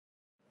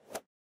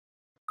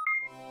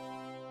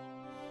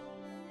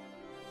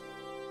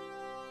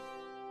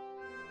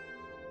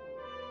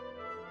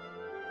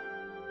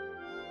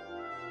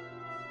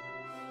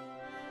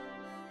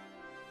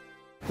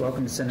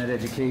Welcome to Senate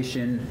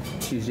Education,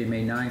 Tuesday,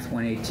 May 9th,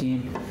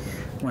 2018.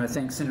 I want to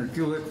thank Senator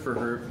Gulick for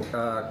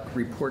her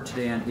report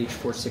today on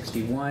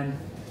H.452.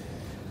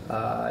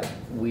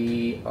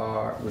 It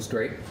was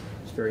great.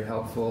 It's very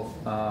helpful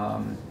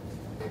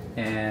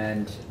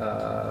and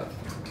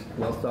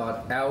well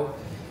thought out.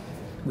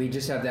 We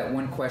just have that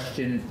one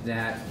question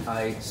that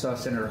I saw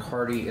Senator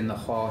Hardy in the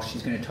hall.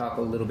 She's going to talk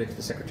a little bit to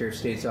the Secretary of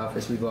State's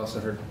office. We've also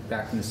heard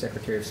back from the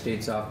Secretary of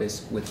State's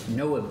office with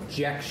no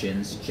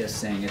objections, just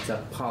saying it's a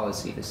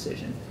policy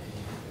decision.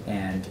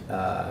 And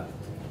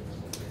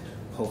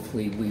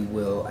hopefully we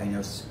will, I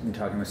know in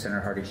talking with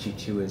Senator Hardy, she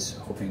too is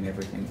hoping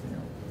everything,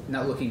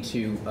 not looking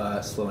to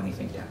slow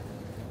anything down.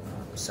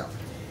 So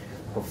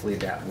hopefully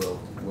that will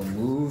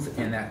move,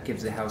 and that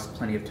gives the House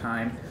plenty of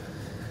time.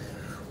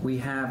 We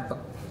have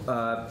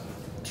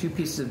two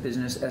pieces of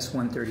business,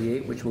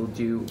 S.138, which we'll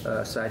do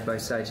side by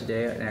side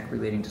today, an act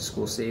relating to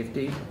school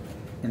safety.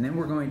 And then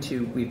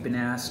we've been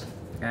asked,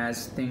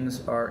 as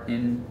things are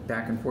in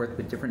back and forth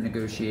with different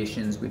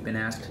negotiations, we've been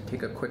asked to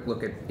take a quick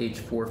look at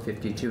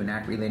H.452, an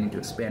act relating to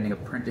expanding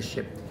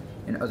apprenticeship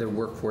and other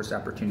workforce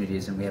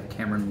opportunities. And we have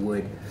Cameron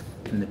Wood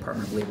from the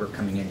Department of Labor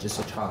coming in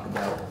just to talk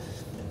about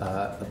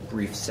a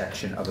brief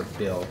section of a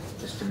bill,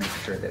 just to make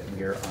sure that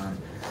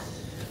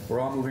we're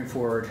all moving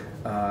forward,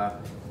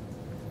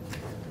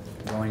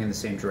 going in the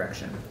same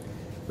direction.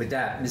 With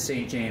that, Ms.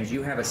 St. James,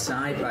 you have a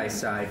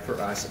side-by-side for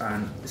us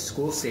on the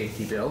school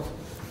safety bill.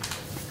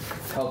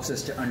 Helps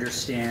us to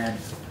understand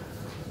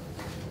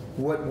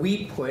what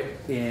we put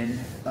in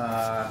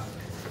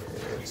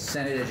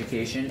Senate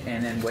Education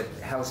and then what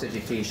House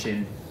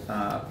Education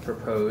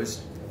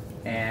proposed.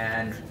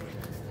 And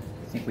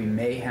I think we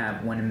may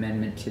have one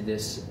amendment to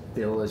this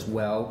bill as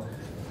well.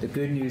 The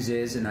good news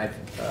is, and I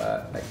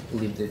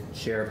believe the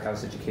chair of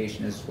House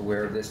Education is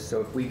aware of this,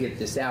 so if we get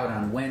this out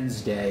on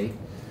Wednesday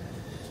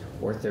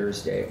or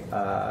Thursday,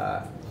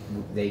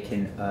 they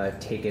can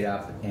take it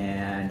up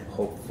and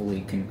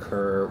hopefully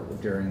concur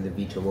during the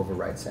veto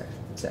override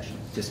session.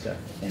 Just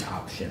an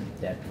option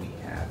that we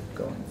have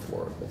going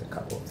forward with a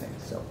couple of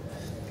things. So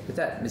with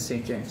that, Ms.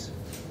 St. James.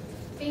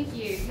 Thank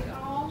you. You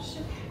all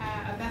should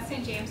have Beth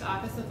St. James,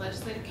 Office of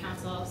Legislative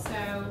Counsel.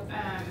 So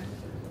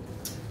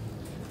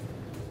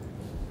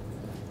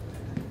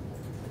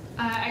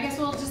I guess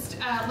we'll just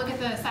look at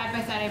the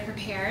side-by-side I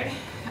prepared,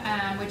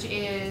 which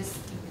is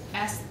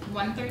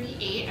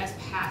S.138 as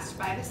passed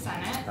by the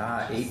Senate.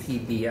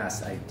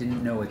 APBS. I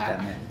didn't know what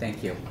that meant.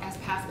 Thank you. As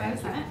passed by the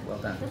Senate. Well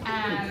done.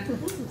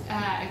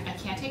 I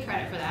can't take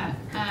credit for that.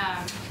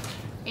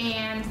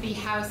 And the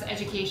House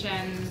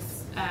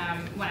Education's,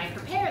 when I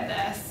prepared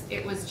this,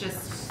 it was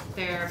just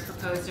their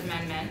proposed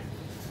amendment,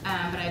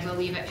 but I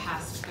believe it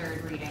passed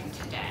third reading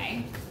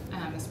today.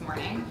 This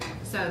morning.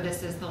 So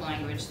this is the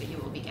language that you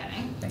will be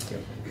getting. Thank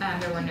you.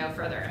 There were no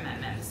further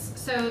amendments.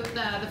 So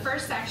the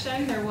first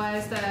section, there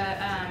was the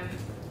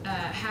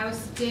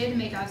House did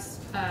make us,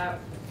 I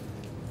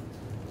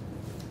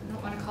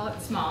don't want to call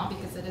it small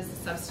because it is a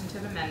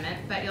substantive amendment,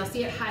 but you'll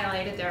see it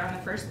highlighted there on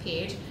the first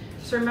page.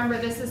 So remember,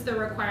 this is the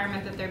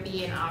requirement that there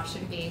be an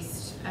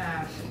option-based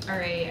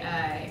or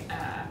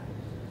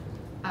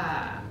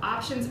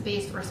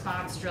options-based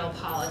response drill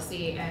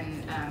policy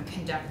and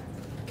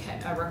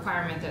a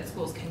requirement that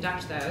schools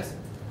conduct those.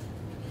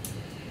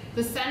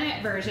 The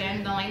Senate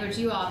version, the language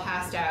you all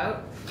passed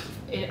out,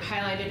 it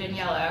highlighted in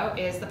yellow,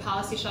 is the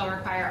policy shall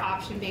require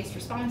option-based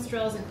response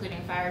drills,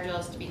 including fire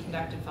drills, to be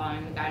conducted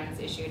following the guidance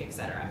issued,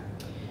 etc.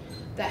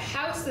 The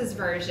House's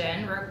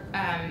version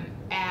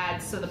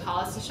adds, so the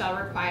policy shall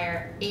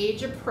require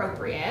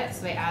age-appropriate,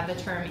 so they add the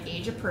term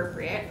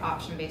age-appropriate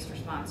option-based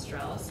response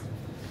drills,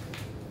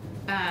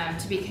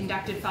 to be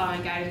conducted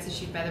following guidance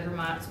issued by the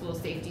Vermont School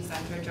Safety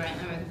Center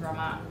jointly with the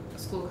Vermont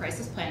School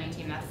Crisis Planning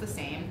Team. That's the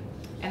same.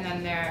 And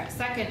then their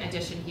second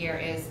addition here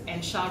is,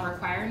 and shall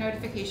require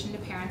notification to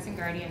parents and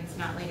guardians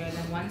not later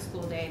than one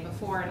school day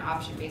before an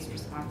option-based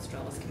response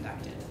drill is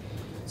conducted.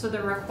 So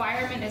the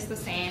requirement is the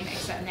same,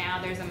 except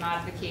now there's a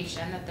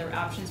modification that the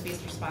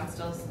options-based response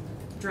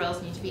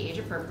drills need to be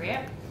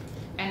age-appropriate,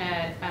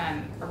 and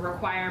a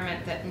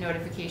requirement that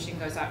notification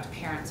goes out to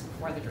parents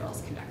before the drill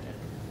is conducted.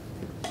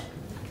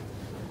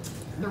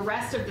 The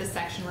rest of this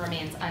section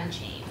remains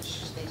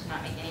unchanged. They did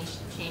not make any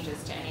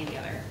changes to any of the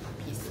other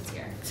pieces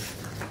here.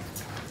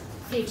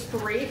 Page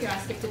 3, if you want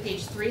to skip to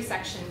page 3,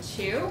 section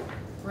 2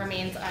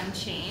 remains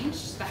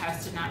unchanged. The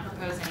House did not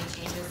propose any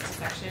changes to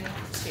section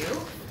 2,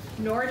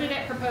 nor did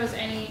it propose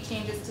any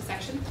changes to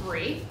section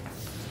 3.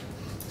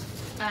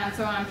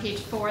 So on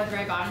page 4, the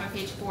very bottom of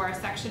page 4,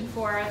 section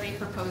 4, they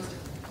proposed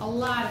a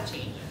lot of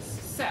changes.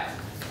 So,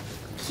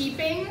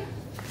 keeping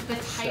the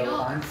title.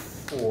 So on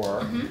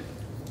 4.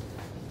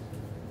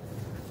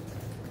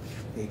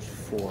 Page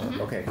 4.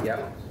 Okay,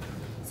 yep.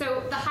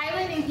 So the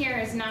highlighting here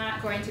is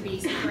not going to be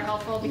super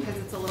helpful because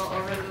it's a little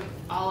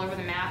all over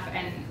the map,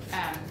 and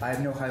I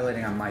have no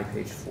highlighting on my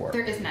page 4.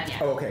 There is none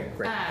yet. Oh, okay,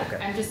 great. Okay.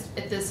 I'm just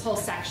at this whole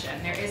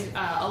section. There is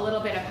a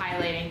little bit of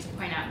highlighting to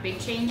point out big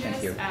changes,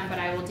 Thank you. but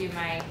I will do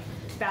my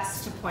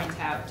best to point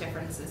out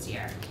differences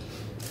here.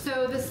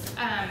 So this,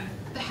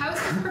 the House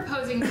is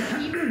proposing to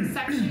keep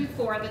Section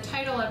 4, the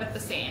title of it, the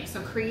same.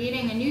 So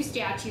creating a new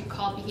statute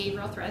called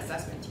Behavioral Threat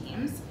Assessment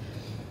Teams,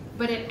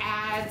 but it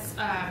adds,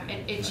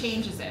 it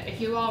changes it. If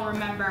you all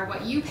remember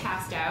what you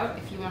passed out,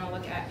 if you want to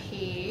look at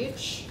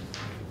page.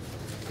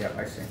 Yep,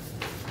 I see.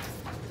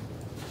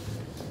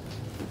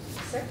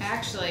 6?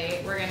 Actually,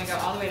 we're going to go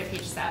all the way to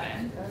page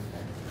 7. Okay.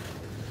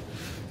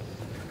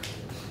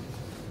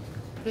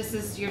 This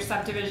is your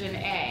subdivision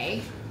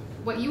A.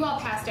 What you all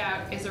passed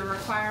out is a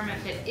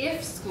requirement that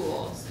if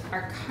schools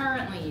are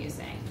currently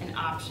using an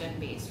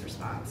option-based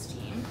response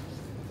team,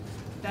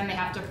 then they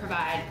have to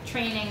provide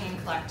training and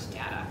collect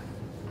data.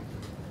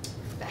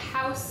 The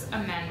House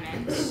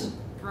amendment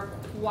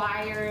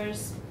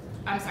requires,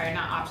 I'm sorry,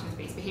 not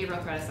options-based,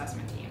 behavioral threat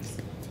assessment teams.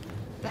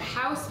 The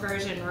House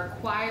version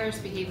requires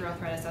behavioral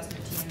threat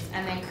assessment teams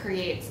and then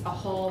creates a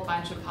whole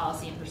bunch of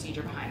policy and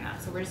procedure behind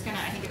that. So we're just gonna,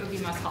 I think it would be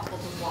most helpful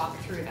to walk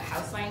through the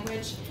House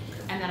language,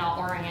 and then I'll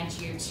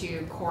orient you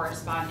to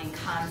corresponding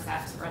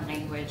concepts or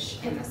language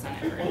in the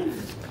Senate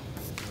version.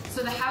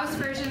 So the House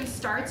version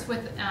starts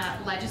with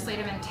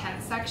legislative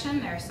intent section,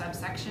 their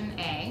subsection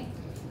A.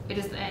 It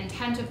is the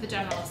intent of the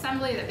General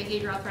Assembly that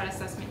behavioral threat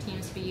assessment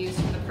teams be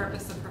used for the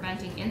purpose of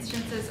preventing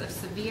instances of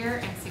severe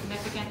and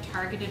significant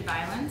targeted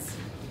violence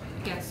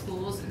against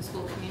schools and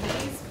school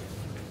communities,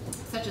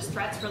 such as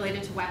threats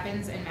related to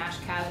weapons and mass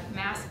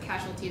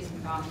casualties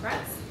and bomb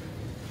threats.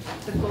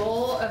 The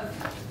goal of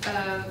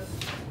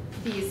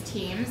these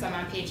teams, I'm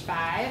on page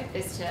 5,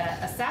 is to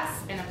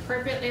assess and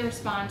appropriately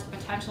respond to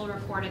potential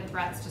reported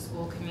threats to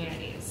school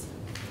communities.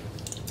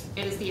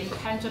 It is the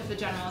intent of the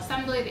General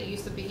Assembly that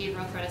use of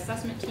behavioral threat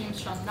assessment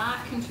teams shall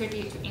not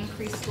contribute to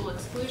increased school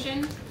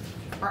exclusion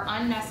or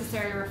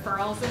unnecessary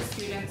referrals of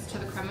students to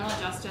the criminal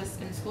justice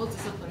and school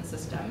discipline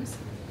systems,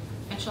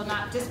 and shall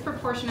not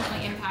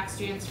disproportionately impact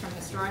students from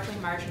historically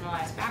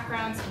marginalized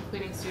backgrounds,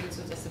 including students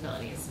with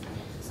disabilities.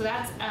 So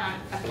that's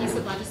a piece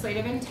of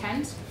legislative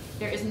intent.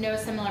 There is no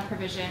similar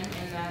provision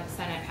in the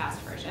Senate passed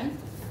version.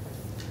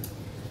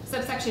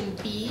 Subsection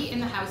B in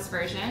the House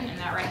version, in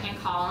that right-hand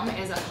column,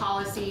 is a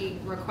policy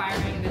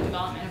requiring the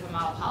development of a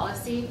model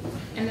policy.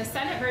 And the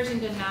Senate version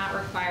did not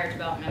require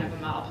development of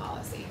a model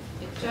policy.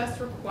 It just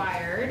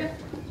required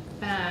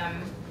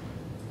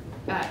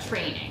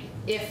training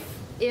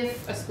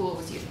if a school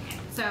was using it.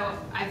 So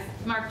I've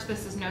marked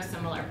this as no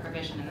similar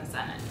provision in the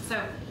Senate.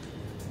 So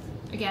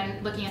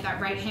again, looking at that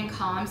right-hand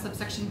column,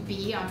 subsection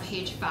B on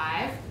page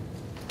 5,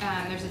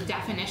 there's a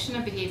definition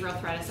of behavioral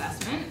threat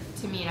assessment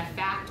to mean a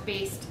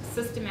fact-based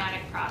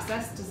systematic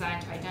process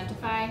designed to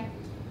identify,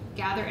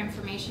 gather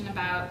information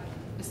about,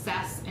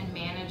 assess, and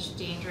manage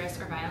dangerous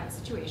or violent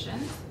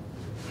situations.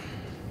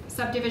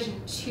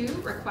 Subdivision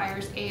 2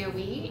 requires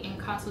AOE in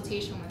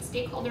consultation with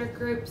stakeholder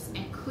groups,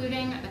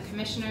 including the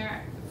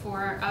Commissioner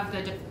of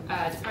the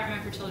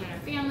Department for Children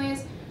and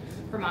Families,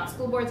 Vermont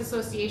School Boards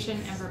Association,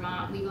 and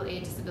Vermont Legal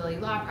Aid Disability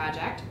Law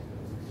Project,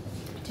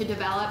 to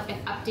develop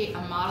and update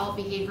a model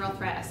behavioral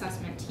threat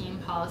assessment team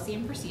policy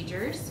and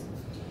procedures.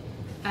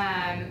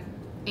 And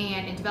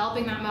in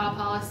developing that model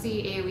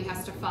policy, AOE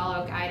has to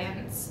follow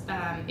guidance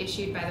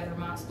issued by the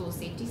Vermont School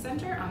Safety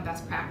Center on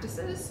best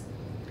practices.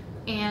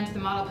 And the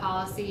model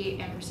policy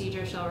and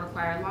procedure shall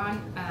require law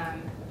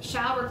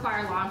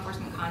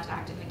enforcement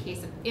contact in the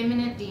case of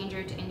imminent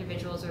danger to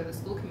individuals or the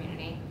school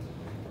community,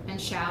 and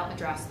shall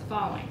address the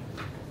following.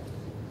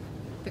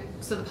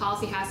 So the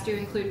policy has to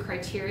include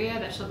criteria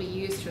that shall be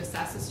used to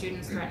assess a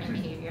student's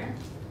threatening behavior,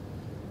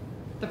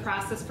 the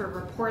process for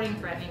reporting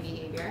threatening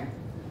behavior,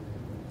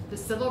 the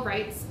civil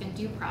rights and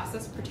due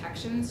process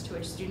protections to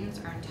which students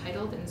are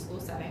entitled in school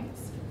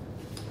settings.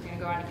 We're going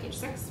to go on to page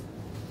 6.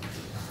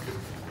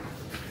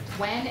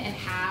 When and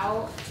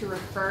how to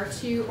refer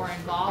to or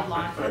involve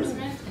law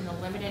enforcement in the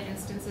limited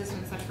instances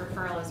when such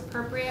referral is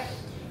appropriate,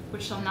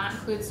 which shall not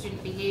include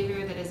student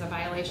behavior that is a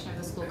violation of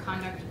the school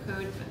conduct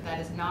code but that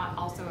is not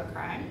also a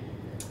crime,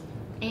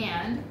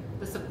 and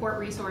the support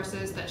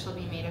resources that shall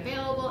be made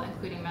available,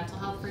 including mental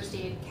health first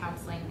aid,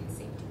 counseling, and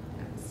safety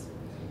plans.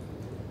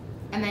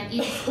 And then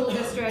each school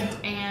district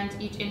and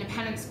each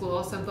independent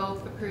school, so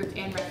both approved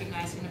and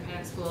recognized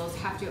independent schools,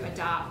 have to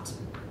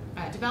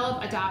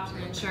develop, adopt,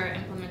 and ensure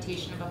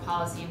implementation of a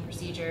policy and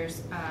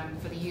procedures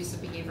for the use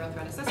of behavioral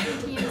threat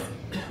assessment teams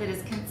that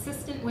is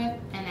consistent with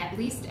and at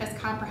least as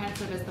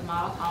comprehensive as the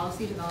model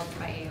policy developed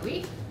by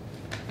AOE.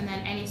 And then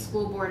any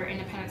school board or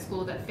independent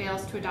school that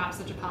fails to adopt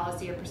such a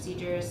policy or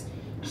procedures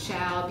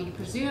shall be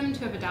presumed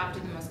to have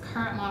adopted the most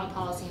current model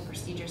policy and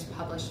procedures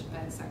published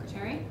by the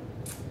Secretary.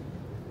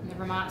 And the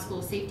Vermont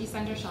School Safety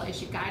Center shall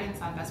issue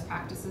guidance on best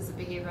practices of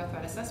behavioral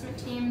threat assessment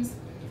teams.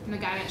 And the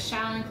guidance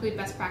shall include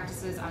best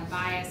practices on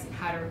bias and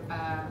how to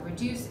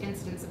reduce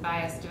incidents of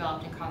bias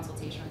developed in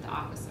consultation with the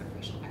Office of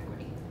Racial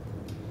Equity.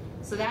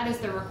 So that is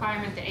the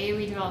requirement that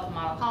AOE develop a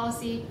model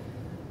policy,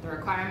 the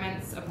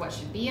requirements of what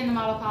should be in the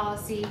model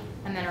policy,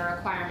 and then a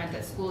requirement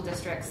that school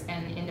districts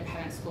and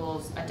independent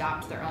schools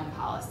adopt their own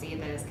policy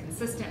that is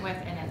consistent with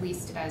and at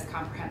least as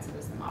comprehensive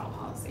as the model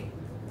policy.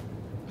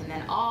 And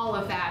then all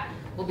of that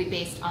will be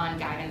based on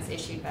guidance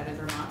issued by the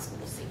Vermont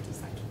School Safety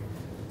Center.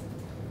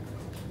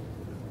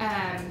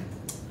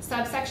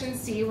 Subsection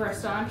C, we're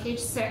still on page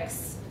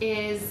 6,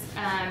 is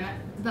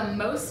the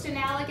most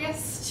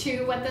analogous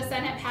to what the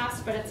Senate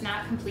passed, but it's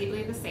not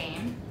completely the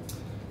same.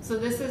 So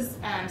this is,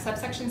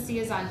 subsection C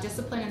is on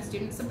discipline and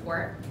student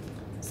support.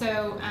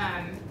 So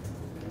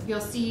you'll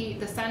see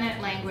the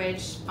Senate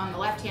language on the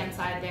left-hand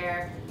side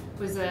there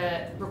was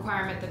a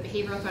requirement that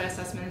behavioral threat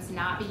assessments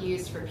not be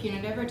used for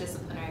punitive or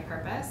disciplinary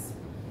purpose.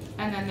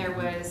 And then there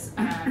was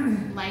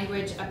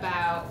language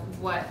about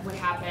what would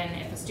happen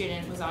if a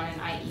student was on an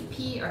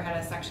IEP or had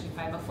a Section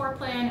 504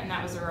 plan, and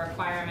that was a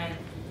requirement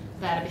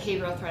that a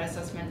behavioral threat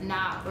assessment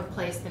not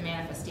replace the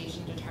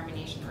manifestation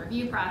determination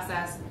review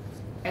process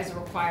as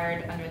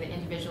required under the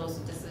Individuals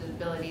with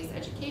Disabilities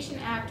Education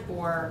Act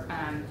or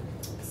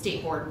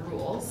state board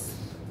rules.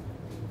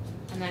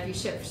 And then if you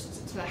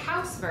shift to the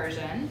House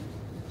version,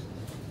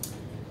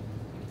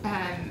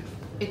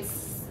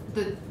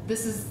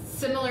 this is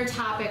similar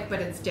topic, but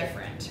it's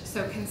different.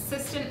 So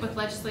consistent with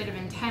legislative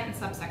intent in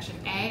subsection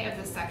A of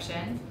this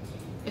section,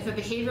 if a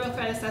behavioral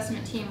threat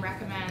assessment team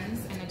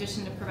recommends, in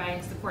addition to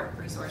providing support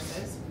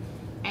resources,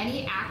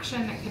 any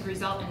action that could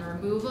result in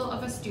removal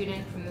of a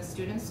student from the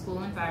student's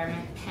school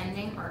environment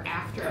pending or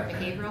after a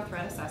behavioral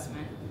threat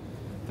assessment,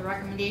 the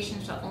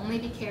recommendation shall only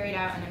be carried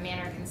out in a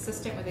manner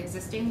consistent with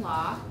existing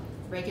law,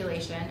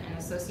 regulation, and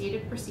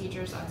associated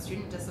procedures on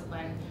student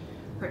discipline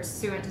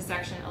pursuant to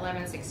section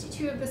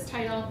 1162 of this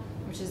title,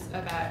 which is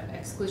about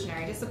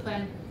exclusionary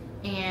discipline,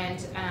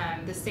 and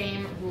the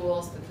same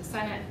rules that the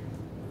Senate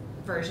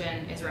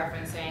version is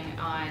referencing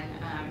on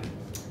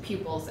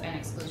pupils and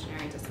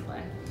exclusionary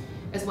discipline,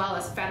 as well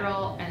as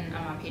federal, and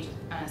I'm on page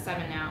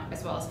 7 now,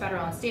 as well as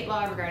federal and state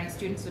law regarding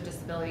students with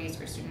disabilities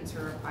or students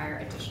who require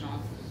additional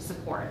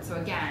support. So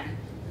again,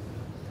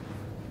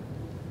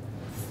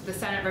 the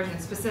Senate version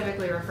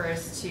specifically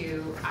refers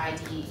to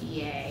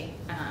IDEA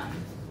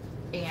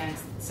and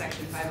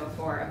Section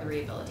 504 of the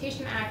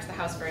Rehabilitation Act. The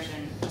House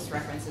version just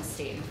references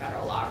state and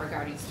federal law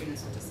regarding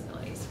students with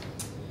disabilities.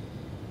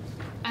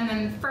 And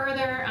then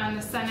further on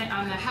the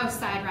House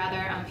side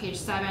rather, on page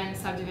 7,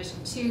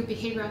 subdivision 2,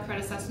 behavioral threat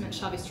assessment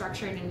shall be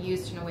structured and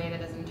used in a way that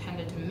is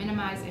intended to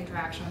minimize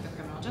interaction with the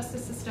criminal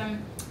justice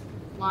system.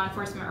 Law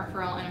enforcement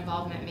referral and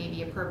involvement may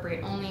be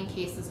appropriate only in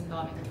cases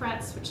involving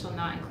threats, which shall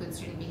not include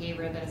student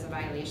behavior that is a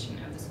violation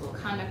of the school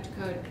conduct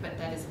code, but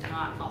that is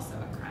not also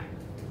a crime.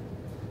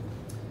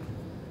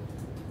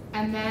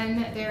 And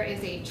then there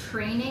is a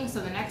training, so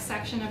the next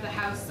section of the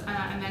House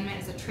amendment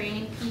is a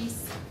training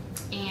piece,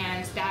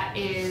 and that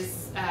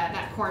is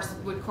that course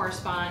would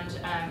correspond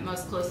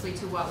most closely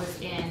to what was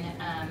in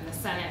the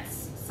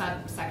Senate's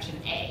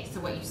subsection A, so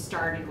what you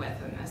started with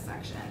in this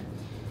section.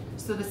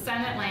 So the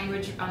Senate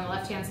language on the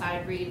left-hand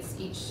side reads,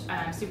 each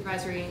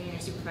supervisory union or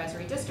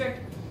supervisory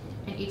district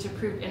and each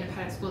approved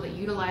independent school that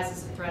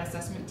utilizes a threat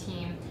assessment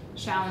team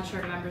shall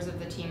ensure members of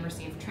the team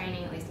receive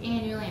training at least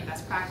annually in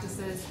best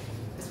practices,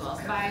 as well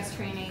as bias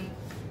training.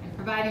 And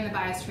providing the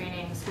bias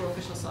training, school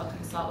officials shall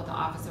consult with the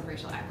Office of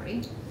Racial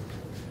Equity.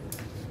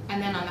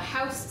 And then on the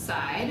House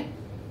side,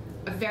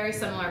 a very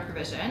similar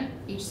provision.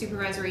 Each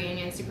supervisory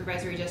union,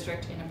 supervisory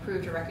district, and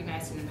approved or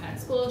recognized independent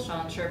school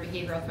shall ensure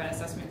behavioral threat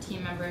assessment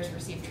team members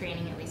receive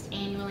training at least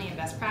annually in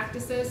best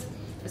practices,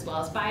 as well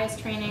as bias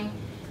training.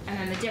 And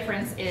then the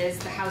difference is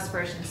the House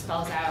version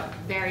spells out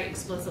very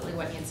explicitly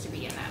what needs to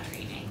be in that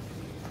training.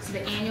 So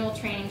the annual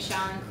training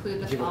shall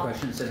include the Do you have a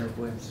question, Senator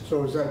Williams?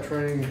 So is that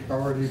training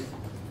already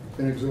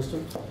in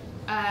existence?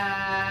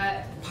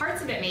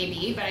 Parts of it may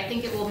be, but I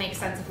think it will make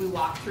sense if we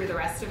walk through the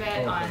rest of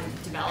it on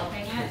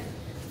developing it.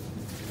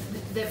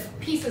 The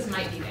pieces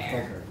might be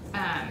there.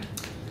 Okay.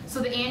 So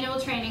the annual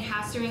training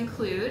has to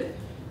include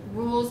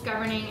rules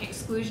governing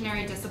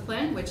exclusionary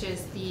discipline, which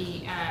is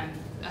the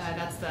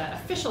that's the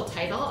official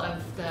title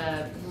of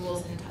the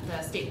rules,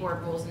 the state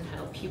board rules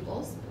entitled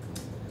pupils.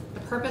 The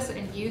purpose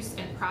and use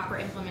and proper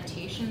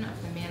implementation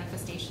of the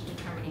manifestation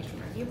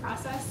determination review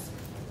process.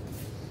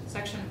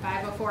 Section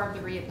 504 of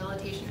the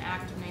Rehabilitation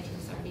Act of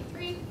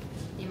 1973,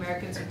 the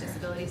Americans with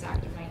Disabilities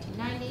Act of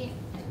 1990,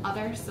 and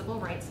other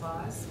civil rights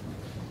laws.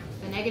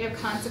 The negative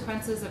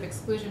consequences of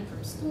exclusion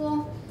from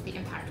school, the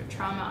impact of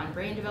trauma on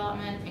brain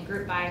development, and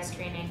group bias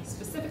training,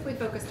 specifically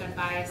focused on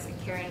bias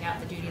and carrying out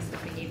the duties of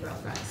the behavioral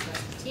threat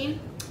assessment team.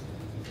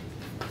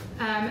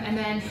 And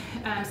then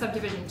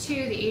subdivision 2,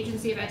 the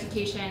Agency of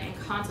Education, in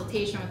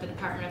consultation with the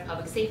Department of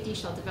Public Safety,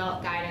 shall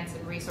develop guidance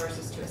and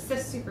resources to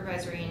assist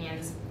supervisory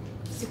unions,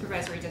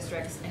 supervisory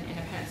districts, and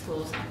independent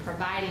schools in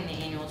providing the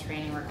annual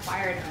training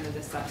required under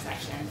this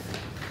subsection.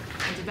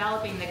 In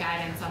developing the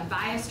guidance on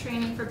bias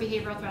training for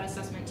behavioral threat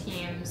assessment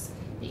teams,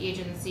 the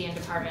agency and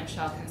department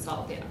shall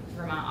consult the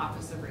Vermont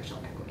Office of Racial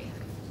Equity.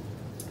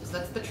 So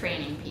that's the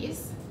training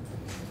piece.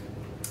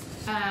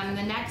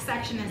 The next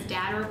section is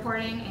data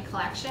reporting and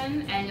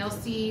collection, and you'll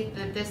see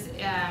that this,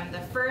 the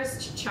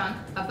first chunk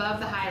above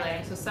the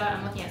highlighting, so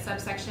I'm looking at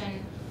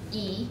subsection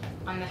E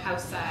on the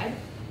House side,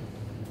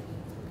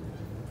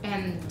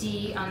 and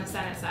D on the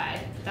Senate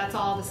side, that's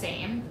all the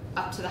same,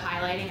 up to the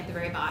highlighting at the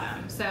very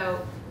bottom.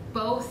 So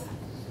both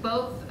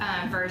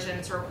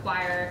versions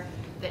require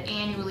that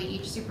annually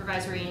each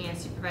supervisory union,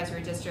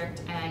 supervisory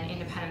district, and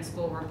independent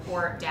school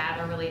report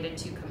data related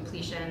to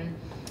completion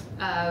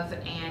of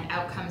and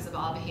outcomes of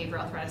all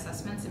behavioral threat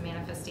assessments and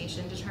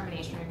manifestation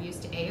determination reviews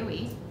to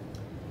AOE.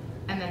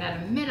 And then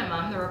at a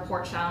minimum, the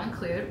report shall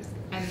include,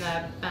 and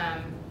the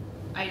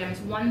items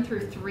 1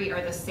 through 3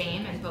 are the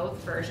same in both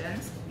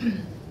versions.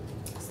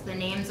 So the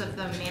names of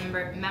the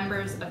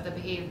members of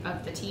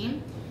the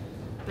team,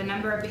 the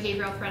number of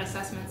behavioral threat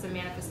assessments and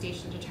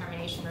manifestation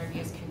determination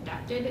reviews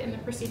conducted in the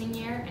preceding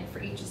year, and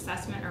for each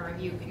assessment or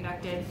review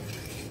conducted,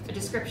 a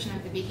description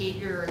of the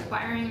behavior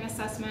requiring an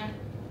assessment,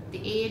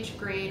 the age,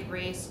 grade,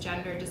 race,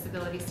 gender,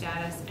 disability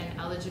status, and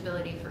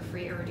eligibility for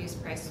free or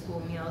reduced price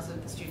school meals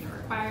of the student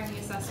requiring the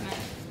assessment,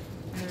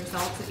 and the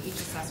results of each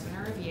assessment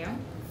or review.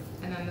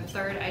 And then the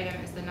third item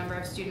is the number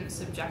of students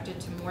subjected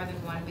to more than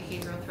one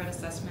behavioral threat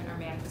assessment or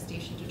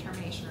manifestation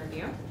determination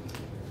review.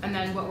 And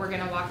then what we're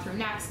going to walk through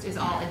next is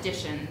all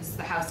additions.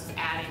 The House is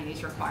adding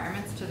these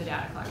requirements to the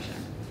data collection.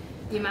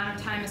 The amount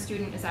of time a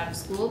student is out of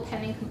school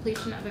pending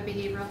completion of a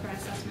behavioral threat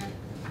assessment.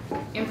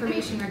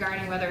 Information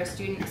regarding whether a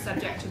student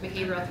subject to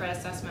behavioral threat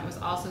assessment was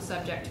also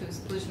subject to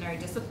exclusionary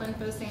discipline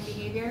for the same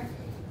behavior,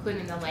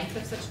 including the length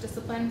of such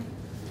discipline.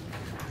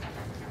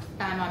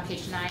 I'm on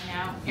page 9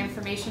 now.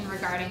 Information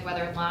regarding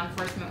whether law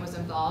enforcement was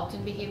involved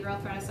in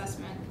behavioral threat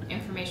assessment.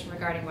 Information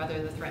regarding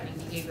whether the threatening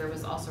behavior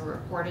was also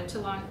reported to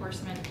law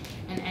enforcement,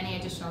 and any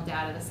additional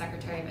data the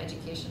Secretary of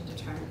Education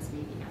determines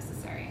may be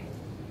necessary.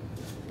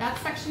 That's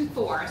section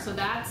 4. So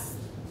that's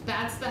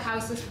the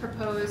House's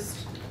proposed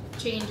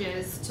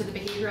changes to the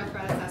behavioral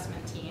threat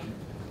assessment team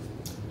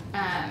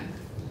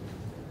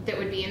that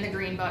would be in the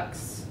green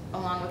books,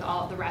 along with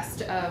all the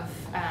rest of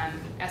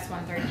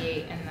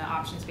S.138 and the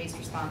options-based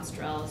response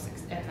drills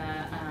and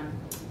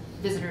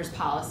the visitors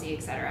policy,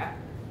 etc.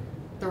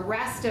 The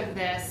rest of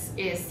this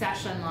is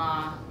session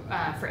law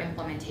for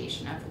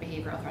implementation of the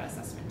behavioral threat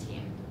assessment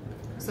team.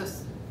 So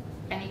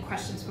any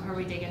questions before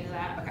we dig into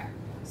that? Okay.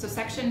 So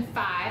section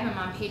 5, I'm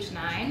on page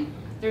 9.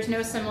 There's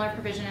no similar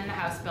provision in the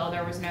House bill.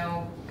 There was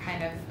no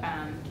kind of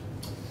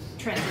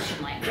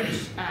transition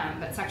language.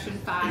 But section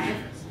 5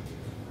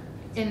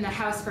 in the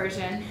House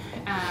version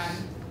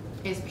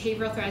is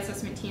behavioral threat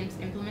assessment team's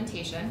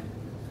implementation.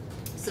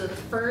 So the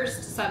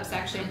first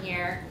subsection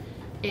here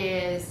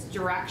is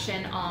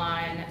direction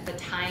on the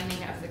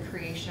timing of the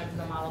creation of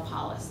the model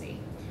policy.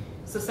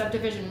 So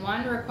subdivision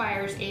 1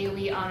 requires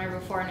AOE on or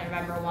before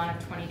November 1 of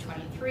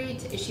 2023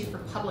 to issue for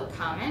public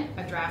comment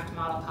a draft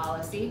model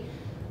policy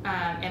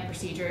and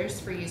procedures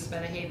for use by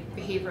the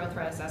behavioral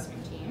threat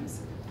assessment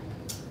teams.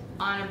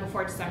 On or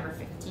before December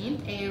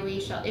 15th,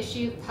 AOE shall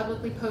issue,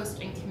 publicly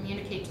post, and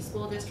communicate to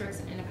school districts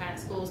and independent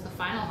schools the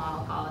final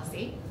model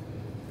policy.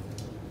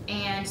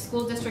 And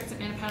school districts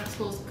and independent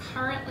schools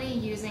currently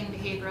using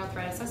behavioral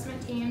threat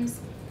assessment teams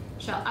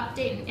shall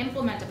update and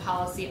implement a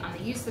policy on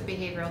the use of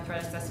behavioral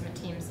threat assessment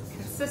teams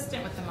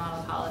consistent with the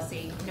model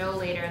policy no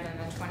later than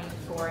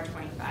the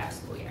 24-25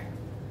 school year.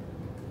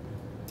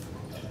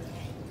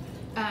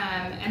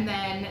 And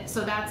then,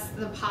 so that's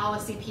the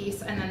policy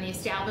piece, and then the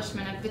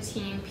establishment of the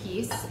team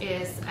piece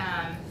is,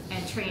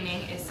 and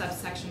training is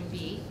subsection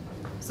B.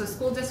 So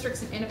school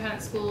districts and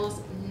independent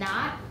schools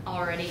not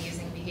already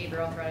using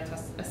behavioral threat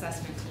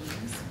assessment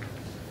teams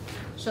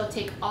shall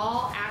take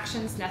all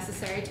actions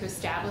necessary to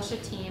establish a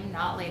team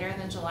not later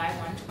than July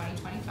 1,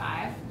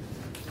 2025,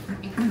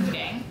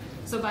 including,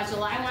 so by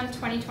July 1,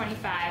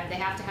 2025, they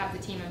have to have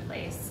the team in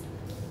place.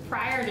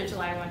 Prior to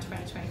July 1,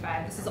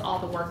 2025, this is all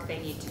the work they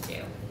need to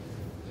do.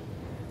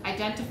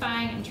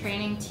 Identifying and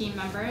training team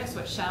members,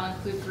 which shall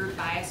include group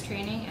bias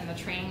training and the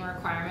training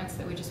requirements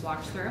that we just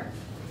walked through.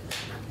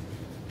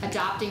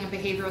 Adopting a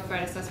behavioral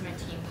threat assessment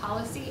team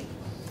policy.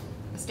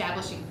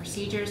 Establishing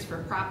procedures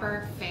for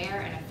proper,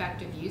 fair, and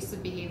effective use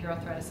of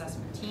behavioral threat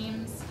assessment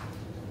teams.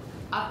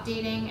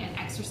 Updating and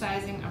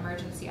exercising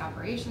emergency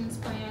operations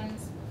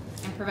plans.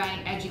 And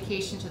providing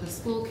education to the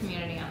school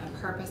community on the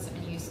purpose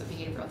and use of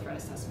behavioral threat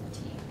assessment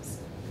teams.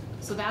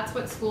 So that's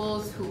what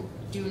schools who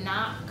do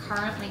not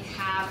currently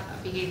have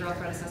a behavioral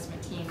threat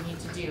assessment team need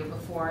to do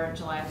before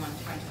July 1,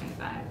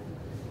 2025.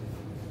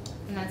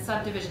 And then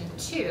subdivision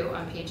 2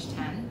 on page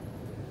 10,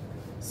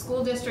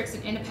 school districts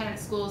and independent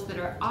schools that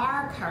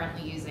are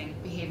currently using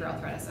behavioral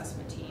threat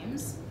assessment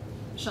teams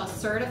shall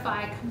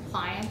certify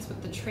compliance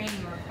with the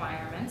training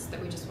requirements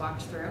that we just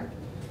walked through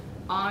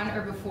on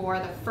or before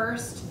the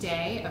first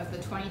day of the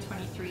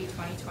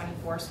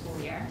 2023-2024 school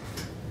year.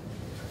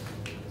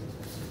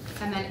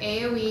 And then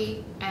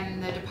AOE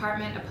and the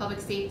Department of Public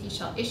Safety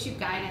shall issue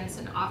guidance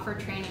and offer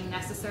training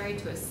necessary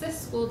to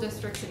assist school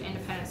districts and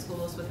independent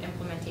schools with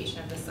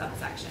implementation of this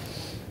subsection.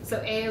 So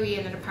AOE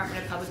and the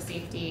Department of Public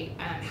Safety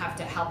have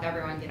to help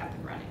everyone get up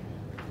and running.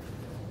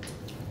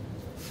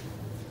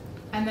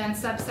 And then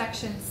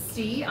subsection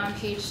C on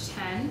page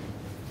 10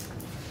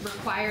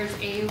 requires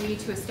AOE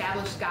to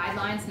establish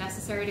guidelines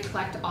necessary to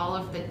collect all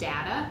of the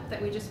data that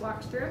we just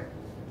walked through.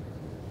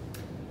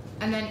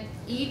 And then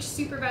each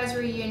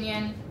supervisory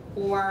union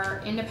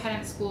or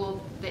independent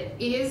school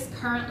that is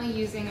currently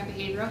using a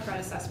behavioral threat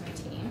assessment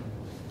team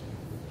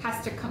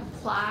has to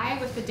comply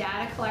with the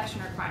data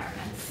collection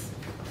requirements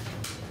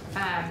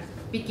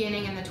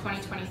beginning in the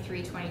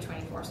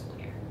 2023-2024 school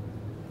year.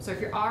 So if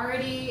you're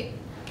already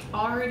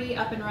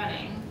up and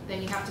running,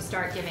 then you have to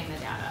start giving the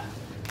data.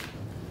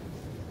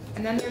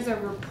 And then there's a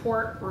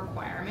report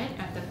requirement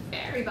at the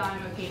very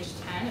bottom of page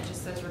 10. It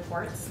just says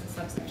reports in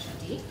subsection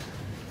D.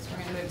 So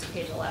we're going to move to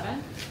page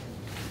 11.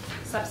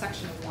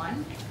 Subsection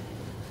 1.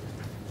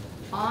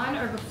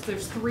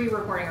 There's 3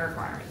 reporting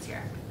requirements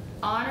here.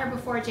 On or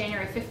before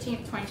January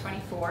 15th,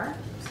 2024,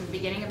 so the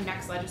beginning of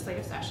next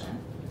legislative session,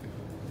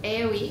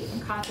 AOE,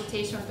 in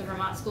consultation with the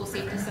Vermont School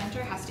Safety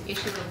Center, has to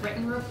issue a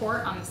written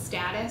report on the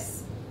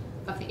status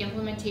of the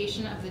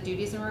implementation of the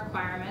duties and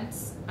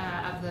requirements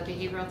of the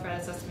Behavioral Threat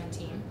Assessment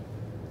Team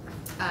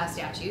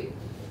statute,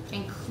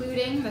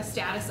 including the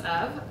status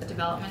of the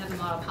development of the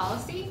model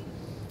policy,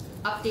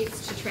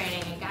 updates to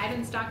training and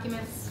guidance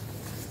documents,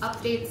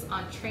 updates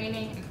on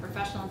training and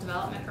professional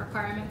development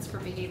requirements for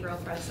behavioral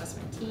threat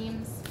assessment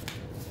teams,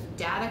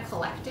 data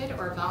collected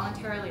or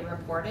voluntarily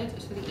reported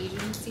to the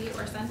agency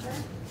or center,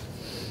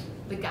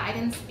 the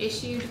guidance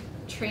issued,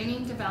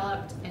 training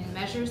developed, and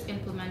measures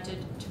implemented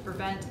to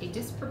prevent a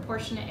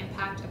disproportionate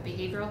impact of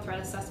behavioral threat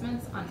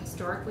assessments on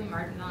historically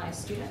marginalized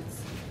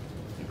students,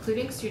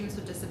 including students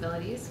with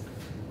disabilities,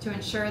 to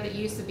ensure that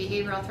use of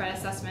behavioral threat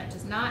assessment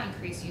does not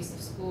increase use of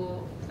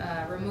school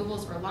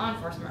removals or law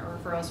enforcement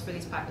referrals for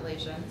these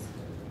populations,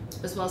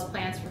 as well as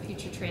plans for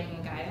future training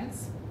and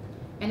guidance,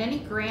 and any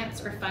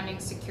grants or funding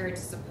secured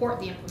to support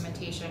the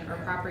implementation or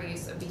proper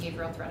use of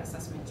behavioral threat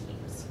assessment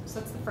teams. So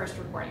that's the first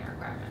reporting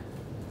requirement.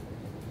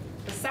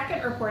 The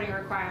second reporting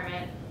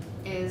requirement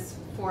is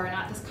for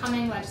not this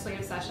coming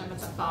legislative session, but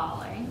the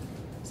following.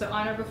 So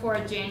on or before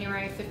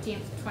January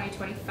 15th,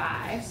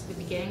 2025, so the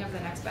beginning of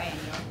the next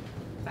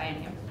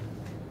biennium,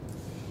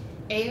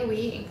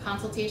 AOE, in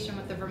consultation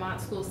with the Vermont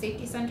School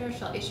Safety Center,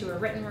 shall issue a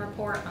written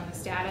report on the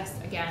status,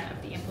 again,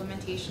 of the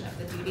implementation of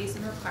the duties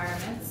and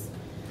requirements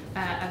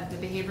of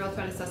the Behavioral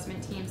Threat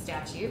Assessment Team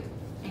statute,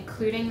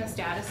 including the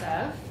status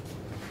of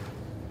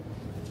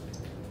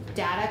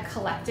data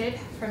collected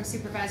from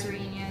supervisory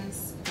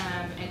unions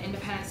and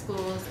independent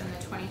schools in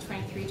the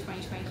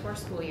 2023-2024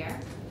 school year,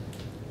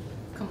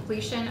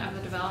 completion of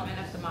the development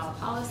of the model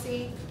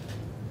policy,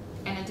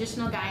 and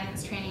additional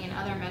guidance, training, and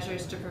other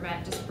measures to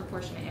prevent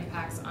disproportionate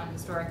impacts on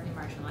historically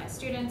marginalized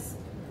students,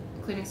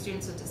 including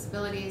students with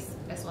disabilities,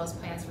 as well as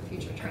plans for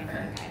future training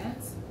and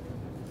guidance.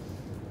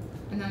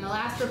 And then the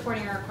last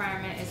reporting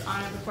requirement is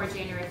on or before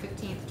January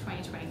 15th,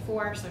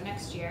 2024, so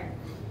next year,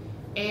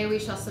 AOE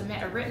shall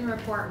submit a written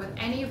report with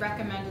any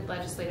recommended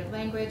legislative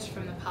language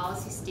from the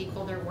policy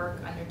stakeholder work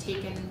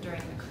undertaken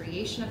during the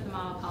creation of the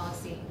model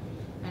policy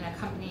and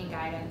accompanying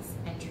guidance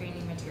and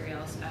training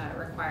materials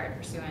required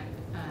pursuant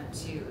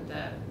to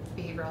the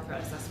Behavioral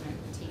Threat Assessment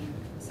Team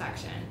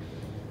section.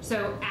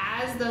 So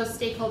as those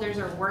stakeholders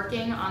are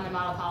working on the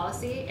model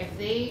policy, if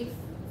they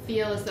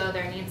feel as though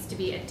there needs to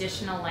be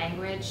additional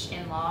language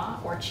in law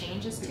or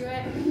changes to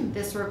it,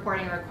 this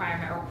reporting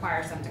requirement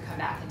requires them to come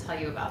back and tell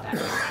you about that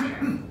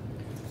earlier.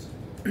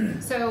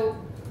 So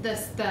the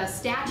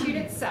statute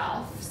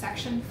itself,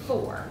 section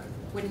 4,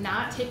 would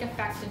not take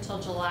effect until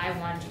July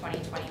 1,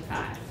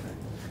 2025.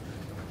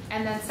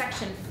 And then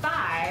section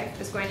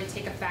 5 is going to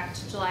take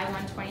effect July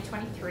 1,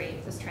 2023,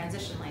 this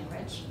transition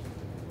language.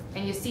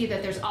 And you see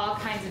that there's all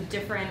kinds of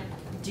different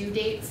due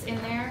dates in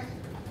there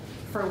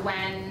for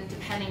when,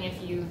 depending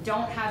if you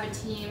don't have a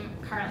team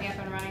currently up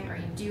and running or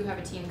you do have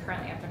a team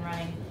currently up and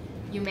running,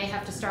 you may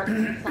have to start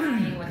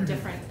complying with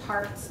different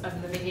parts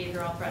of the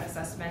Behavioral Threat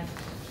Assessment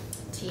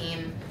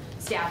Team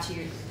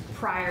statute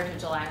prior to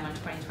July 1,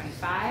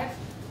 2025.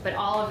 But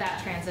all of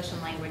that transition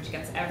language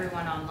gets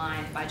everyone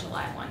online by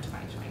July 1,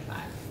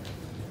 2025.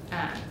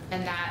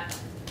 And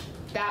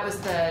that was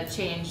the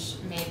change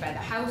made by the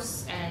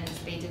House, and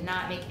they did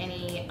not make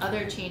any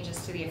other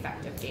changes to the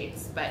effective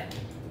dates. But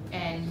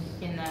in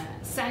the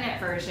Senate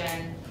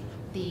version,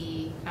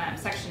 the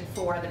section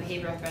 4, the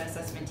Behavioral Threat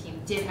Assessment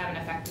Team, did have an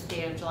effective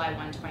date of July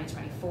 1,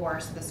 2024,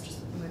 so this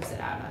just moves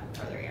it out a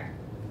further year.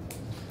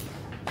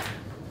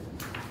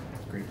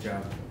 Great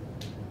job.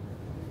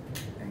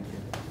 Thank you.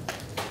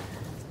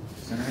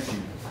 Senator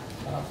Hashim.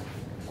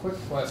 Quick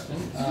question.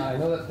 I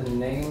know that the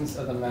names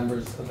of the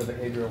members of the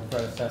Behavioral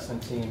Threat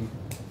Assessment Team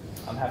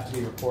have to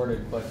be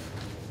reported, but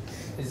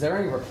is there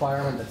any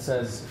requirement that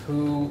says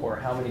who or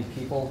how many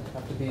people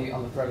have to be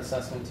on the threat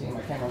assessment team?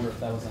 I can't remember if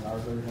that was in our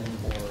version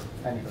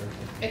or any version.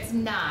 It's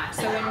not.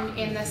 So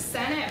in the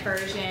Senate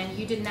version,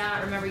 you did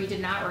not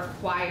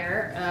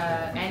require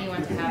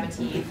anyone to have a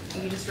team.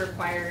 You just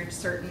required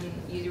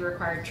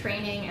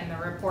training and the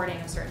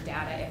reporting of certain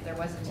data if there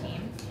was a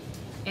team.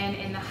 And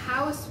in the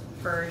House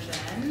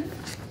version,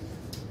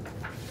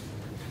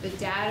 the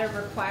data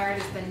required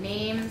is the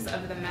names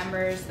of the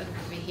members of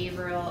the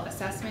behavioral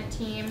assessment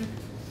team.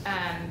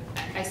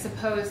 I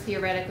suppose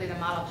theoretically the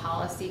model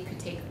policy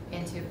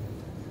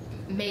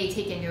may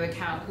take into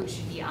account who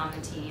should be on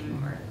the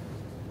team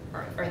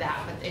or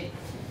that, but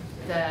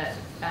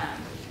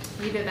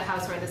either the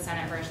House or the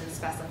Senate version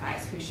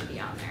specifies who should be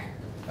on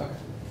there. Okay,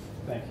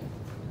 thank you.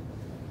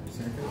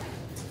 I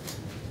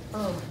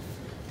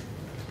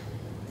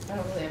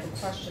don't really have a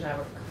question, I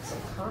have some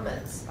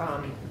comments,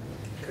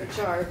 which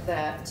are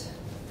that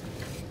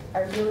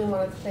I really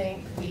want to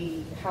thank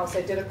the House.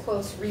 I did a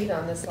close read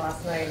on this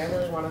last night, and I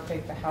really want to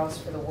thank the House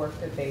for the work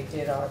that they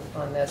did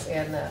on this,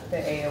 and the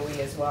AOE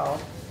as well.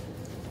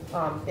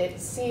 It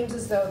seems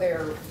as though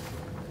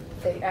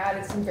they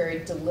added some very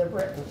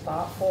deliberate and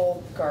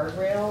thoughtful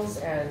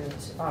guardrails and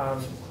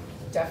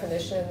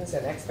definitions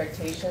and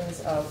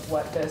expectations of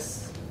what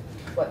these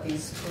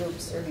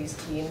groups or these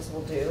teams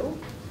will do.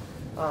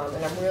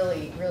 And I'm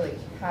really, really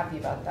happy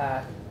about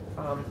that.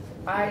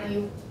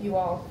 You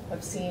all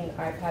have seen,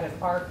 I've had an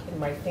arc in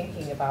my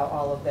thinking about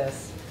all of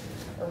this.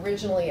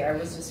 Originally, I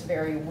was just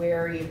very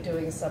wary of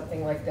doing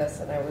something like this,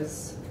 and I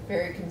was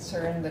very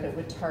concerned that it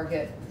would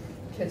target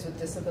kids with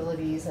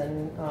disabilities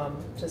and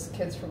just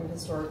kids from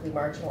historically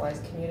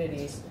marginalized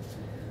communities.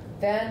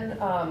 Then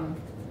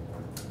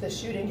the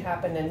shooting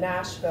happened in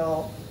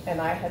Nashville, and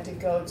I had to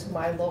go to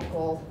my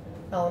local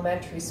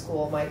elementary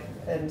school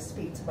and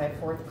speak to my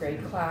 4th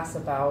grade class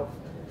about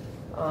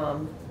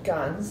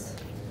guns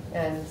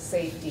and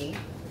safety.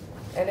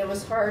 And it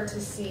was hard to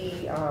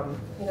see,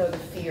 the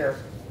fear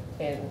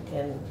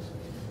in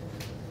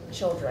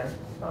children.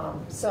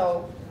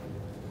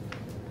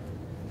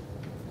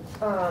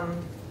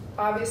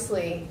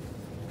 Obviously,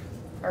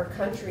 our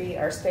country,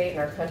 our state and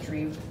our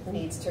country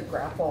needs to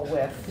grapple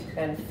with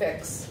and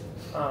fix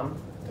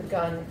the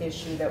gun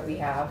issue that we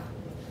have,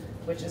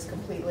 which is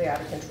completely out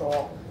of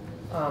control.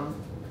 And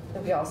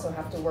we also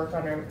have to work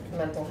on our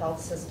mental health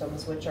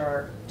systems, which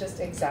are just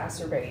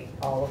exacerbate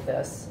all of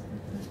this.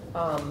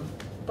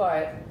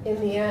 But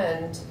in the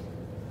end,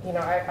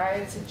 I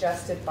had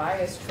suggested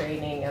bias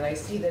training, and I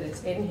see that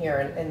it's in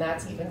here, and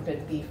that's even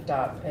been beefed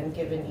up and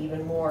given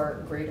even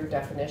more greater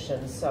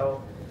definitions.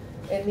 So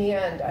in the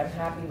end, I'm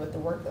happy with the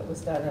work that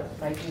was done, and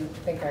I do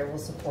think I will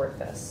support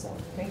this. So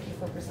thank you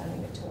for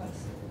presenting it to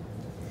us.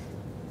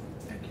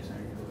 Thank you,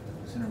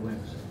 Senator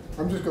Williams.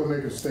 I'm just going to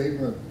make a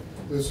statement.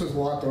 This is a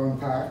lot to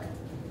unpack,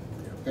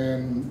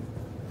 and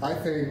I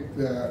think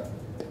that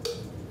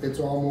it's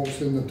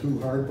almost in the too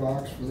hard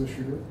box for this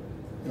year.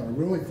 I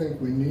really think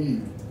we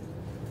need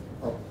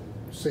a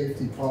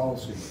safety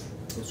policy,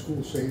 a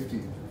school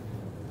safety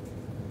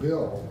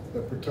bill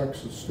that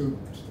protects the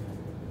students,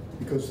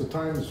 because the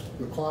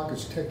clock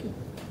is ticking,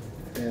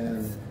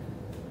 and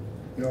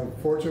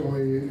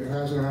fortunately it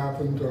hasn't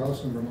happened to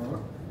us in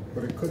Vermont,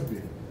 but it could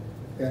be,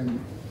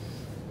 and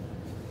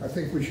I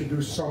think we should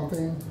do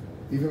something,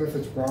 even if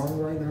it's wrong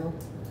right now,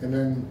 and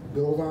then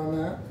build on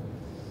that.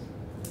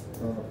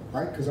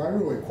 Because I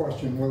really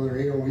question whether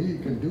AOE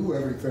can do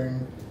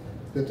everything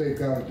that they've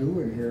got to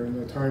do in here in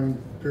the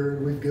time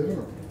period we've given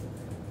them.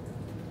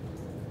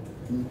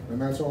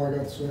 And that's all I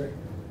got to say.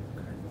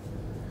 Okay.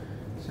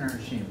 Senator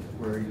Sheen,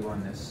 where are you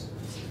on this?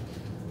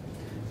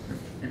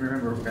 And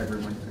remember,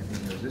 everyone, I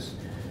think knows this.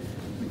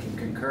 We can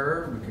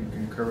concur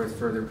with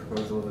further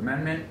proposal of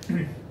amendment.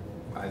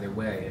 Either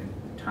way, and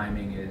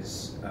timing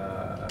is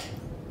a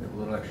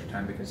little extra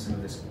time because some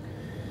of this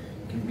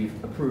can be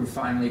approved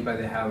finally by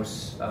the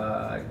House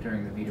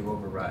during the veto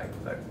override,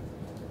 but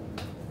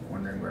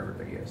wondering where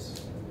everybody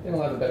is. And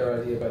we'll have a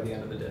better idea by the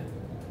end of the day.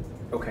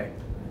 Okay.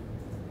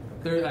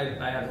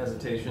 I have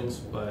hesitations,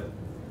 but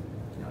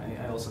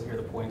I also hear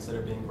the points that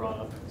are being brought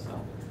up. So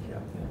Yeah.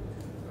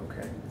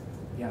 Okay.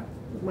 Yeah.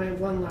 My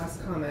one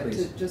last comment,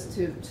 just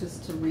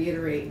to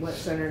reiterate what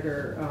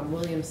Senator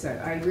Williams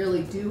said. I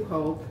really do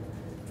hope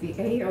the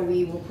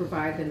AOE will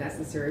provide the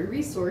necessary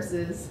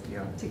resources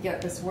to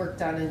get this work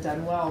done and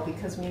done well,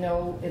 because we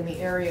know in the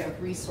area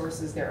of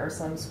resources there are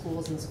some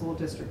schools and school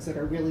districts that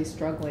are really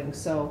struggling.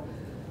 So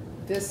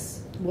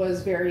this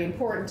was very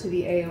important to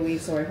the AOE,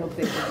 so I hope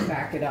they can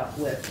back it up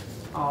with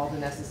all the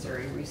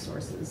necessary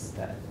resources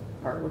that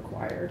are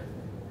required.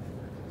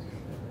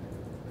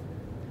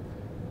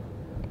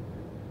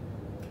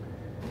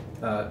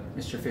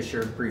 Mr.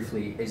 Fisher,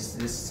 briefly, is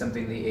this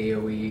something the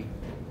AOE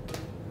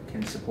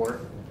can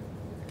support?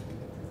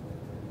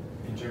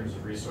 In terms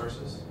of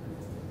resources?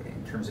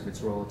 In terms of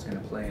its role it's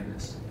going to play in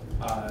this?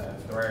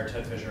 The writer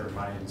Ted Fisher of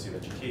my agency of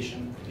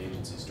education, the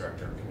agency's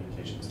director of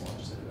communications and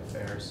legislative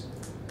affairs.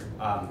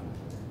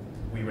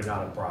 We would not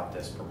have brought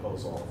this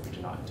proposal if we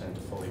did not intend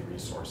to fully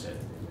resource it,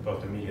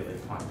 both immediately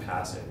upon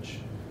passage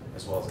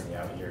as well as in the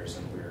out years.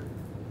 And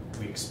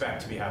we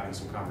expect to be having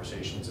some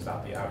conversations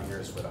about the out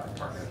years with our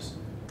partners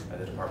at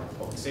the Department of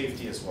Public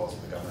Safety as well as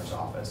the Governor's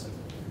Office, and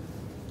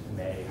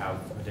may have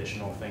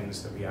additional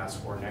things that we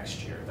ask for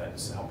next year that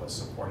help us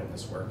support in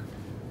this work.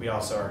 We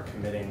also are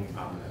committing,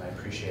 and I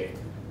appreciate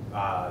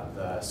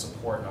the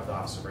support of the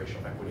Office of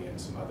Racial Equity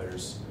and some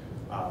others,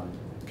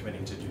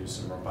 committing to do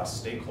some robust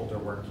stakeholder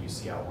work you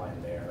see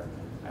outlined there.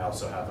 I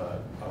also have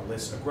a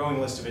growing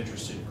list of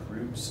interested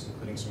groups,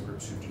 including some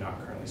groups who do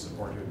not currently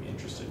support, who would be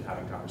interested in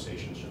having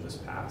conversations should this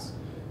pass.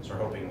 So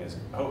our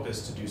hope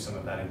is to do some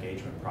of that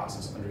engagement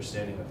process,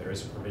 understanding that there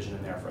is a provision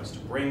in there for us to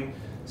bring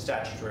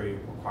statutory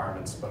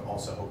requirements, but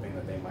also hoping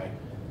that they might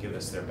give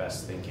us their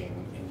best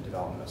thinking in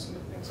development of some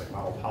of the things like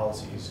model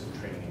policies and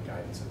training and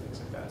guidance and things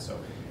like that. So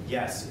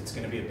yes, it's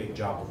going to be a big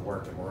job of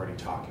work, and we're already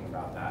talking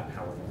about that and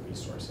how we're going to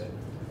resource it.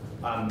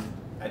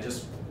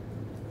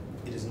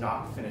 It is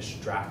not finished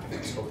drafting.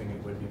 I was hoping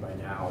it would be by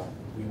now.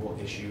 We will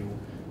issue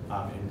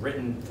in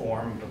written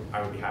form, but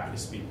I would be happy to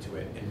speak to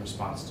it in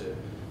response to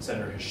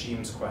Senator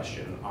Hashim's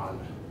question on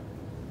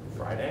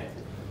Friday.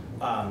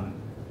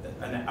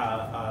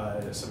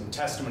 Some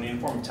testimony,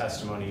 informed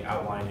testimony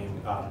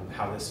outlining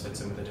how this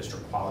fits in with the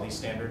district quality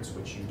standards,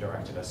 which you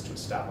directed us to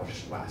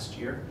establish last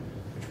year,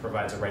 which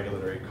provides a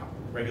regulatory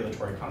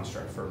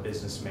construct for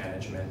business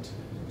management,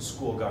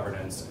 school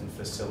governance, and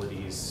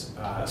facilities,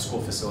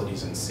 school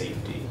facilities and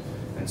safety.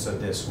 And so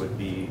this would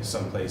be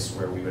someplace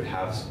where we would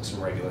have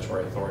some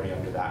regulatory authority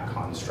under that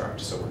construct.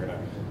 So we're going to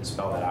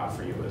spell that out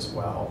for you as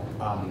well.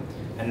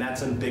 And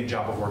that's a big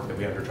job of work that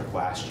we undertook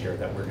last year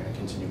that we're going to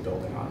continue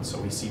building on. So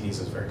we see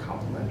these as very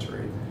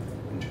complementary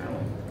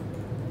internally.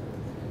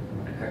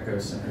 I echo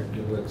Senator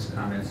Dulick's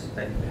comments.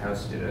 I think the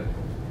House did a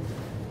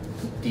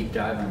deep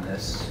dive on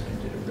this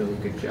and did a really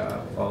good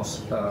job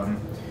also.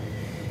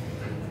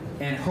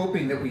 And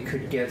hoping that we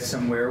could get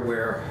somewhere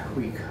where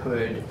we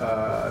could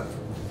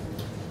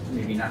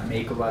maybe not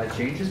make a lot of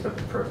changes, but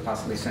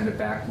possibly send it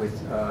back with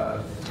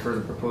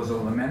further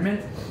proposal of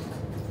amendment.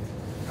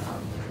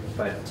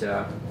 But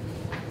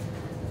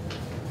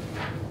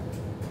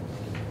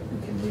we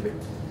can leave it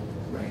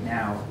right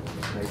now,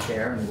 right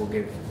there, and we'll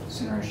give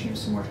Senator Hashim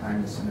some more time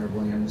and Senator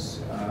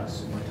Williams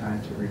some more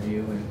time to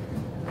review and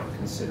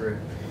consider it.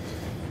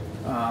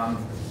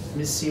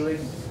 Ms. Seelig?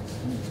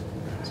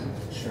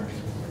 Sure.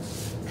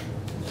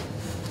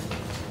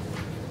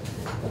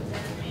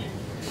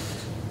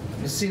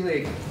 Ms.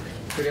 Seelig,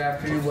 good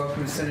afternoon.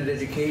 Welcome to Senate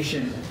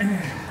Education.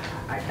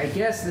 I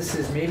guess this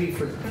is maybe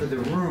for the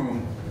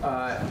room.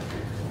 I'm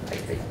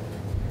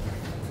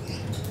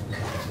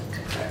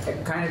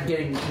kind of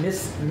getting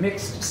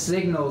mixed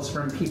signals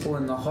from people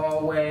in the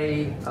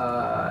hallway,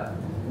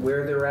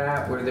 where they're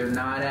at, where they're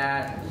not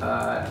at.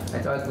 I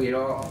thought we had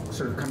all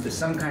sort of come to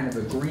some kind of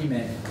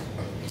agreement.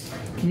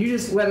 Can you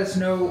just let us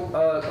know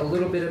a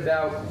little bit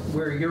about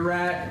where you're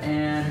at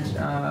and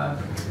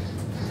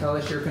tell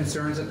us your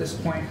concerns at this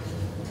point?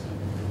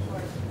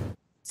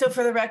 So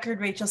for the record,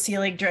 Rachel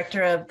Seelig,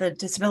 Director of the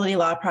Disability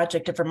Law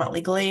Project at Vermont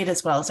Legal Aid,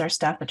 as well as our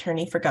staff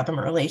attorney for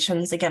government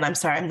relations. Again, I'm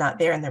sorry I'm not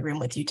there in the room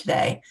with you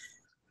today.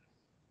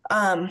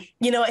 I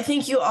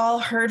think you all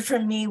heard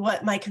from me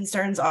what my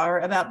concerns are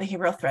about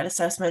behavioral threat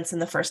assessments in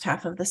the first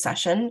half of the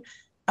session.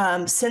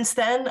 Since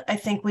then, I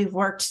think we've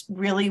worked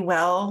really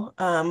well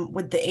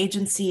with the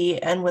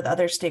agency and with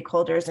other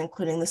stakeholders,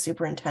 including the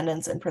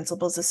Superintendents and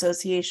Principals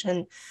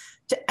Association,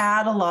 to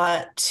add a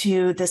lot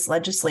to this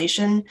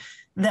legislation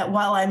that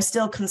while I'm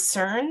still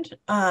concerned,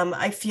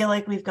 I feel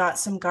like we've got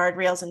some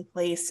guardrails in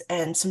place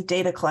and some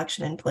data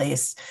collection in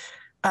place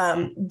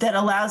that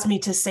allows me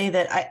to say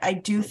that I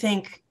do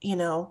think,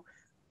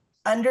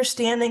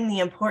 understanding the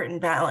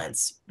important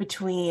balance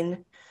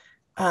between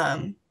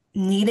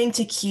needing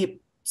to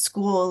keep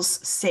schools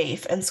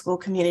safe and school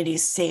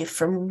communities safe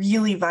from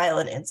really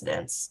violent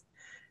incidents,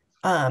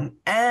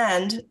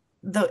 and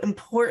the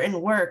important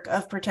work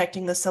of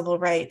protecting the civil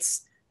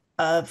rights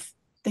of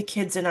the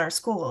kids in our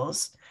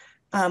schools.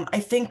 I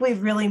think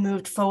we've really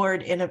moved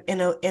forward in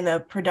a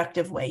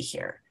productive way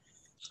here.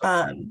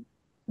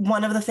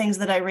 One of the things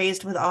that I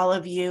raised with all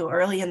of you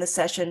early in the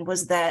session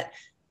was that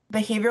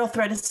behavioral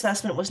threat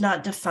assessment was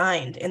not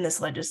defined in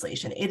this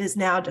legislation. It is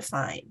now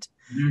defined.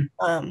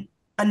 Mm-hmm.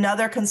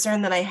 Another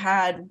concern that I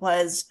had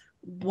was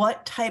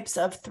what types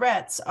of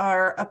threats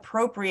are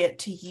appropriate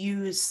to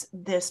use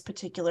this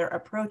particular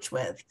approach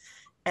with.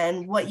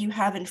 And what you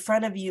have in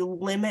front of you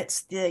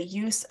limits the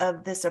use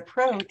of this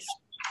approach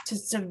to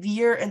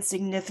severe and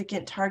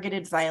significant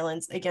targeted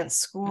violence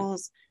against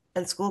schools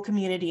and school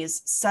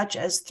communities, such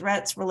as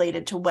threats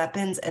related to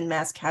weapons and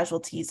mass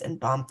casualties and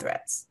bomb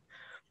threats.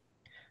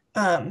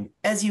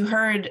 As you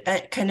heard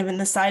kind of in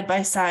the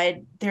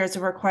side-by-side, there's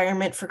a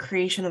requirement for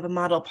creation of a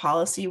model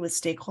policy with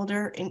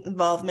stakeholder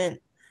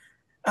involvement.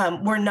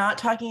 We're not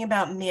talking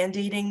about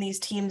mandating these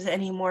teams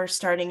anymore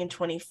starting in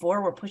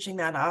 24. We're pushing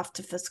that off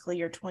to fiscal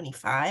year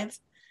 25.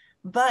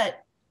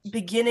 But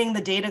beginning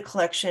the data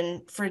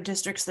collection for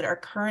districts that are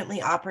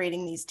currently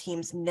operating these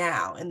teams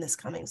now in this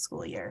coming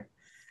school year.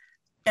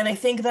 And I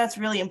think that's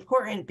really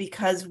important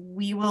because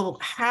we will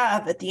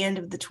have at the end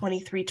of the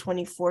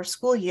 23-24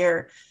 school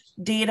year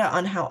data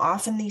on how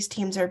often these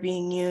teams are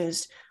being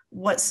used,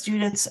 what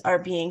students are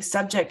being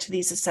subject to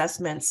these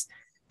assessments,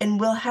 and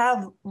we'll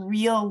have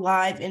real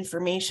live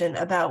information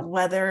about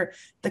whether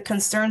the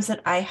concerns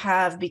that I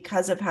have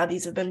because of how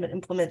these have been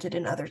implemented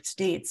in other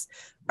states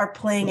are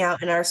playing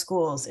out in our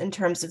schools in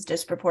terms of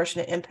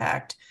disproportionate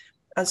impact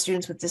on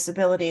students with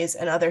disabilities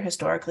and other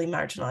historically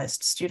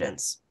marginalized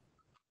students.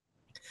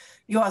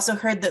 You also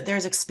heard that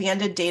there's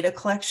expanded data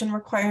collection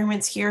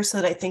requirements here so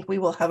that I think we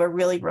will have a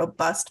really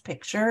robust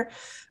picture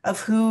of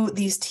who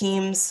these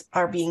teams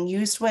are being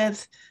used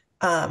with,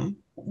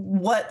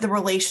 what the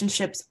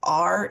relationships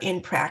are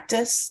in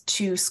practice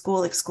to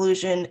school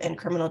exclusion and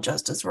criminal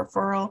justice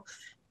referral,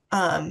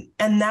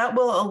 And that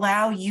will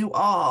allow you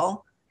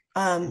all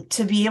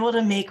to be able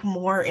to make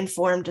more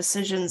informed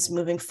decisions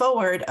moving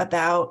forward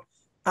about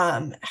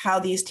how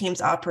these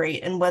teams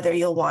operate and whether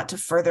you'll want to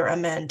further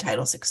amend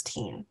Title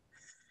 16.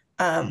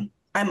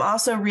 I'm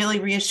also really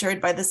reassured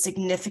by the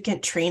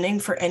significant training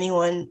for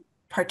anyone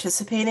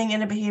participating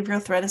in a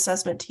behavioral threat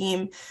assessment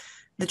team.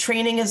 The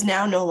training is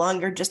now no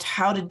longer just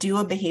how to do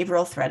a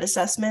behavioral threat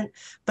assessment,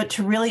 but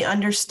to really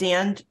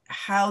understand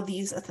how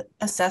these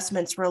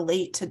assessments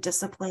relate to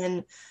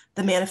discipline,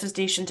 the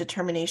manifestation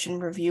determination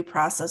review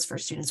process for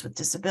students with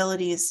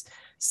disabilities,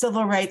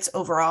 civil rights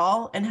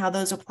overall, and how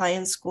those apply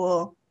in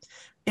school,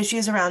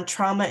 issues around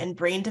trauma and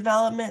brain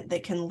development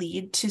that can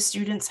lead to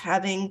students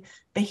having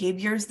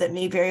behaviors that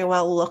may very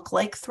well look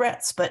like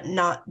threats, but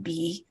not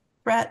be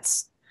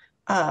threats,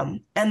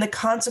 and the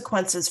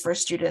consequences for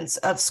students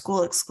of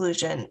school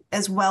exclusion,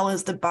 as well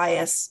as the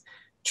bias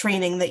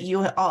training that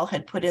you all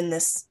had put in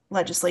this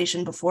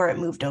legislation before it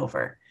moved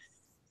over.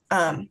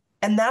 And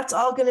that's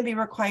all going to be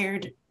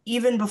required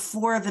even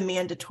before the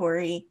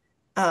mandatory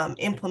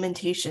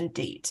implementation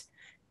date.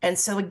 And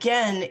so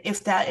again,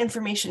 if that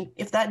information,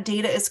 if that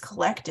data is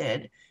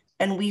collected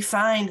and we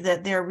find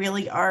that there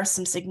really are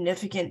some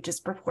significant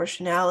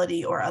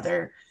disproportionality or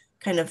other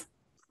kind of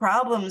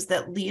problems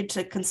that lead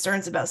to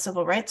concerns about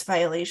civil rights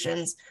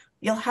violations,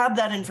 you'll have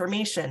that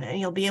information and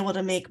you'll be able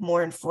to make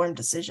more informed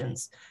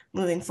decisions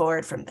moving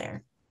forward from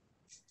there.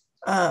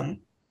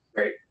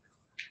 Great.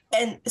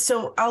 And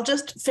so I'll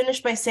just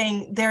finish by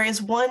saying there is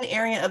one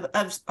area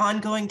of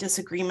ongoing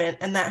disagreement,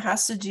 and that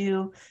has to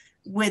do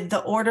with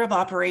the order of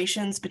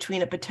operations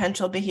between a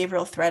potential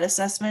behavioral threat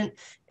assessment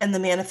and the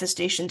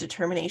manifestation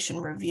determination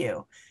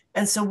review.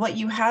 And so what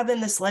you have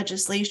in this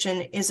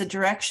legislation is a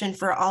direction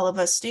for all of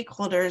us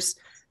stakeholders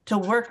to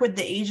work with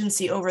the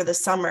agency over the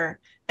summer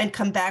and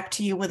come back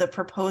to you with a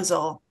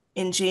proposal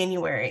in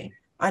January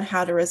on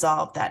how to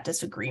resolve that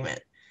disagreement.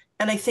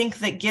 And I think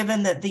that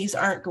given that these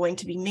aren't going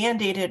to be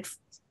mandated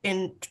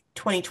in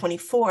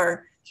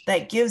 2024,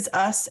 that gives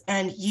us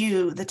and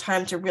you the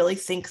time to really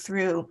think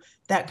through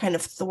that kind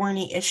of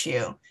thorny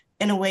issue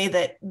in a way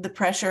that the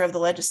pressure of the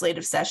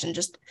legislative session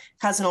just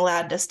hasn't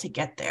allowed us to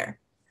get there.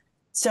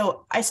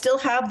 So I still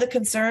have the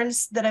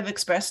concerns that I've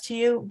expressed to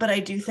you, but I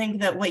do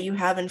think that what you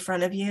have in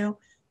front of you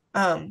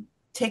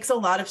takes a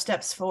lot of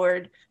steps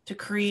forward to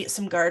create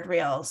some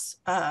guardrails.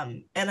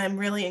 And I'm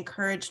really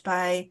encouraged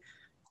by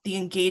the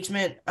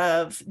engagement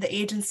of the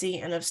agency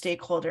and of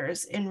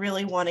stakeholders in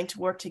really wanting to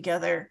work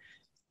together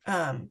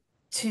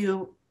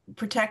to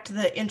protect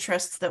the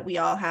interests that we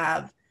all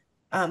have,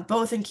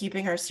 both in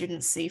keeping our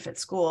students safe at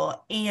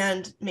school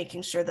and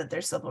making sure that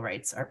their civil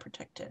rights are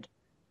protected.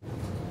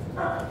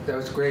 That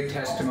was great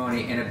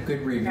testimony and a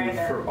good review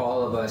for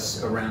all of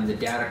us around the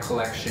data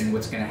collection,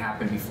 what's going to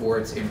happen before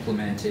it's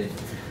implemented.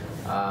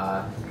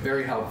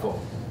 Very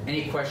helpful.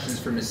 Any questions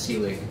for Ms.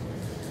 Seelig?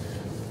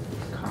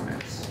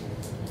 Comments?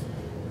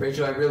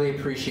 Rachel, I really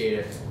appreciate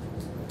it.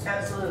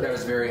 Absolutely. That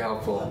was very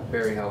helpful.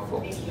 Very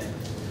helpful. Thank you.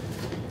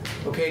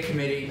 Okay,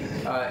 committee.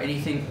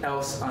 Anything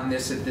else on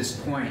this at this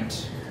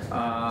point?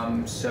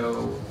 Give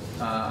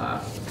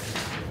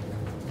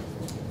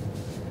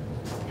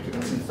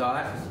it some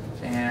thought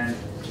and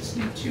just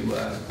need to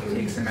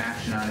take some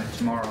action on it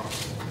tomorrow.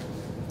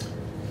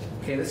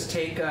 Okay, let's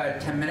take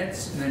 10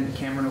 minutes and then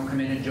Cameron will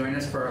come in and join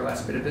us for our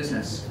last bit of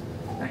business.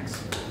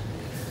 Thanks.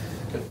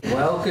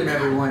 Welcome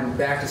everyone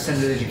back to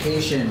Senate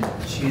Education,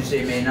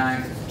 Tuesday, May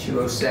 9th,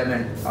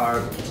 2:07. Our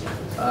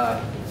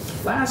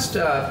last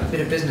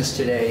bit of business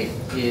today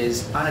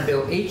is on a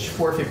bill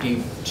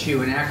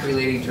H.452, an act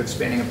relating to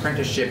expanding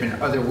apprenticeship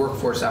and other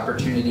workforce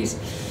opportunities.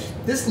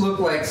 This looked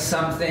like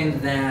something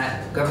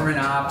that government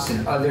ops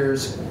and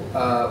others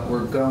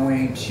were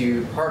going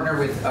to partner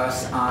with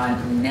us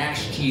on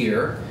next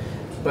year,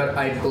 but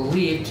I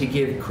believe, to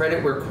give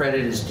credit where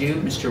credit is due,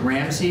 Mr.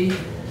 Ramsey,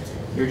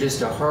 you're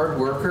just a hard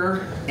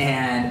worker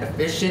and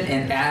efficient,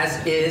 and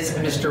as is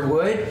Mr.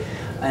 Wood,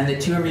 and the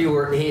two of you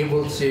were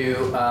able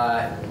to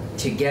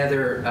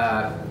together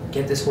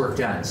get this work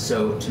done.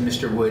 So to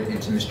Mr. Wood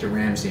and to Mr.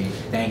 Ramsey,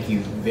 thank you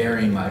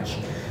very much.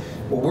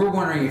 What we're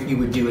wondering if you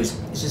would do is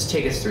just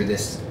take us through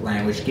this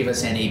language, give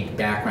us any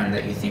background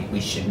that you think we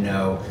should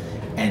know,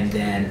 and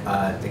then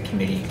the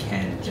committee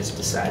can just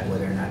decide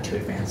whether or not to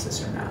advance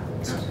this or not.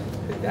 So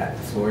with that,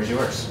 the floor is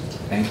yours.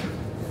 Thank you.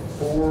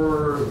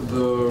 For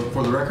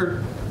the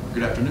record,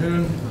 good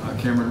afternoon.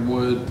 Cameron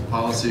Wood,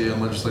 Policy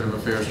and Legislative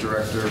Affairs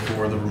Director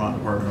for the Vermont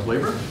Department of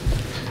Labor.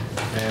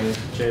 And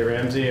Jay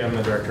Ramsey, I'm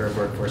the Director of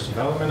Workforce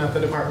Development at the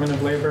Department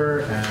of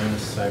Labor, and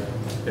I've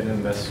been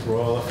in this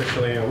role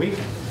officially a week.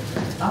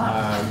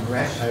 I've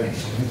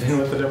been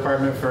with the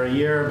department for a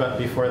year, but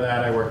before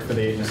that I worked for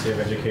the Agency of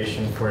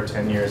Education for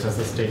 10 years as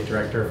the State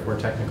Director for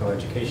Technical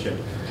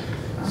Education.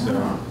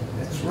 So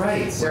That's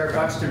right. Sarah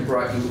Buxton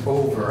brought you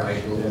over,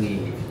 I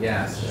believe.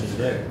 Yes, she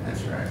did.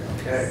 That's right.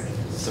 Okay.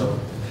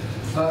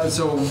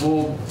 So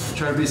we'll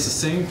try to be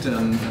succinct,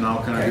 and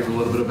I'll kind of give a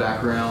little bit of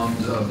background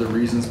of the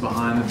reasons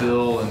behind the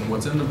bill and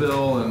what's in the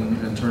bill,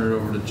 and turn it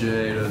over to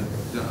Jay to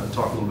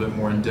talk a little bit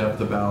more in depth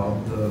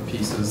about the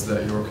pieces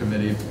that your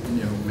committee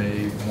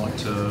may want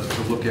to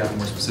look at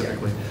more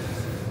specifically.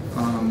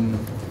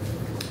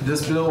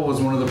 This bill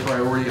was one of the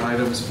priority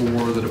items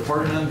for the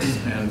department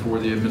and for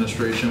the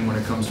administration when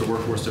it comes to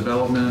workforce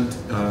development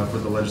for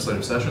the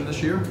legislative session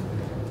this year.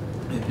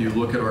 If you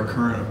look at our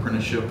current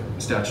apprenticeship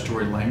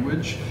statutory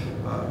language,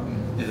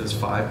 it is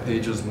 5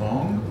 pages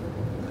long.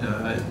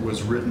 It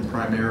was written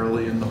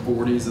primarily in the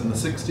 40s and the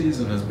 60s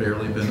and has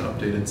barely been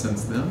updated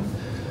since then.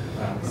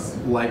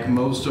 Like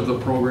most of the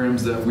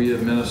programs that we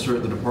administer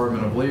at the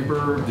Department of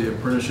Labor, the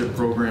apprenticeship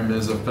program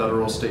is a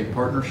federal-state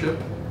partnership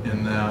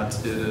in that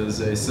it is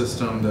a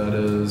system that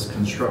is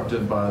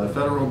constructed by the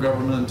federal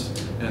government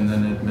and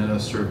then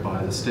administered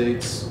by the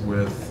states,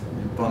 with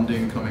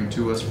funding coming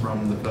to us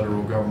from the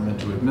federal government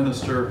to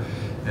administer,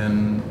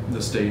 and the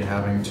state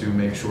having to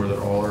make sure that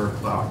all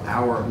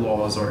our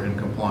laws are in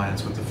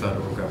compliance with the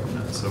federal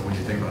government. So when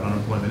you think about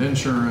unemployment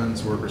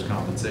insurance, workers'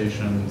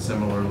 compensation,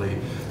 similarly,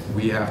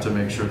 we have to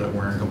make sure that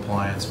we're in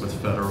compliance with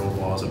federal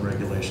laws and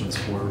regulations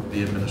for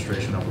the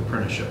administration of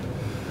apprenticeship.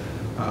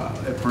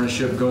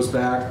 Apprenticeship goes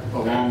back a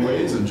long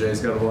ways, and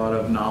Jay's got a lot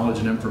of knowledge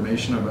and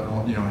information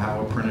about how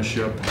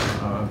apprenticeship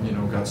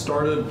got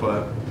started.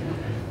 But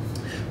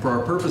for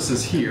our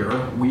purposes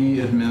here, we,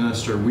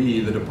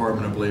 the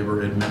Department of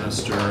Labor,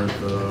 administer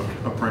the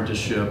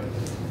apprenticeship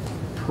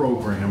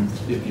program,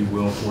 if you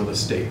will, for the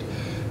state.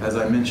 As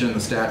I mentioned,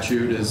 the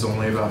statute is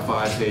only about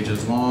 5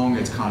 pages long.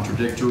 It's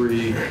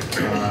contradictory,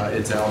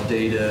 it's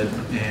outdated,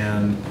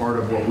 and part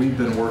of what we've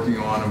been working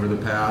on over the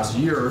past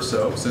year or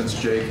so, since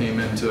Jay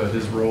came into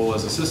his role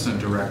as assistant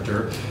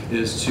director,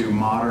 is to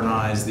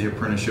modernize the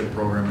apprenticeship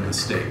program in the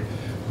state.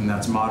 And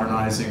that's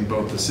modernizing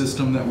both the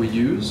system that we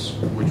use,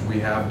 which we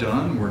have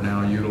done. We're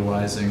now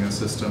utilizing a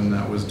system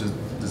that was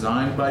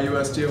designed by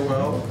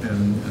USDOL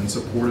and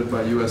supported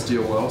by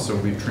USDOL, so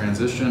we've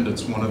transitioned.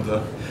 It's one of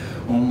the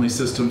only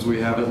systems we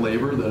have at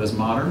Labor that is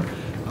modern.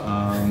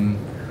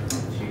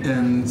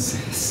 And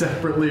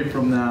separately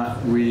from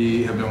that,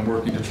 we have been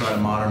working to try to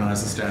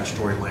modernize the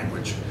statutory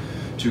language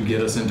to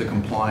get us into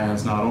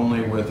compliance not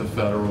only with the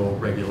federal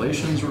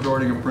regulations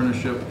regarding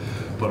apprenticeship,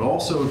 but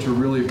also to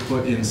really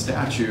put in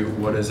statute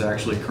what is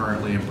actually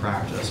currently in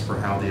practice for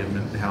how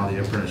the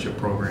apprenticeship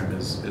program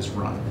is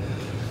run.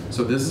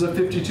 So this is a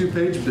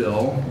 52-page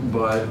bill,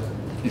 but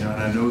and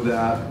I know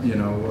that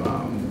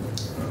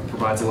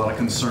provides a lot of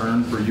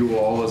concern for you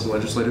all as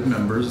legislative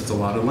members. It's a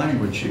lot of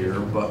language here,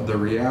 but the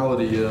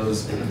reality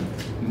is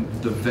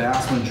the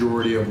vast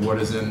majority of what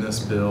is in this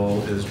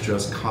bill is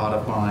just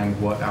codifying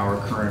what our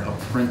current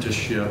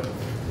apprenticeship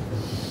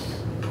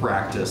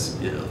practice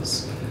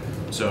is.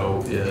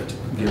 So it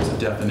gives a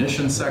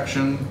definition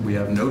section. We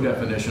have no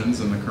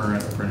definitions in the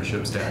current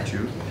apprenticeship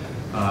statute.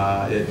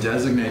 It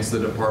designates the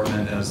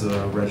department as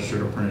a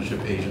registered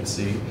apprenticeship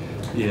agency.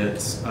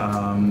 It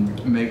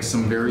makes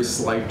some very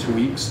slight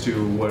tweaks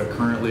to what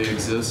currently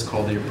exists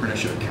called the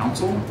Apprenticeship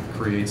Council,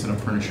 creates an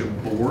apprenticeship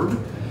board,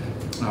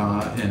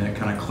 and it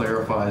kind of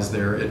clarifies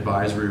their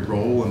advisory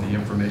role and the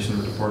information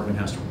the department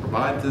has to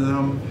provide to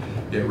them.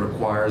 It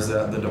requires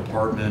that the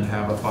department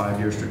have a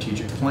 5-year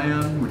strategic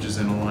plan, which is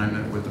in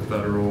alignment with the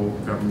federal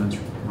government's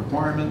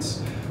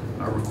requirements.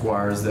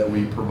 Requires that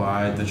we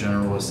provide the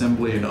General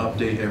Assembly an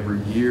update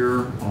every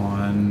year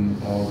on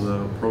all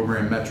the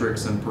program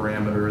metrics and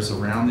parameters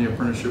around the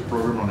apprenticeship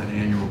program on an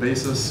annual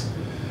basis.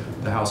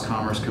 The House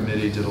Commerce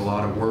Committee did a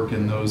lot of work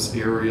in those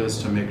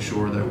areas to make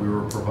sure that we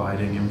were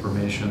providing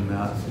information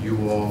that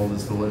you all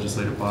as the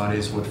legislative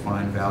bodies would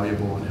find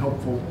valuable and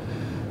helpful.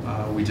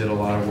 We did a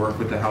lot of work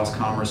with the House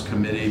Commerce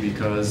Committee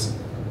because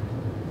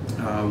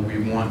we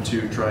want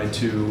to try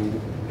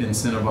to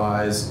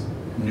incentivize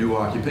new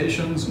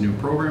occupations, new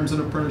programs in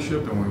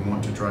apprenticeship, and we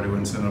want to try to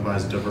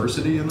incentivize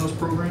diversity in those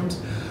programs.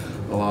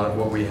 A lot of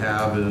what we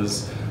have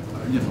is,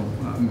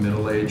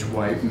 middle-aged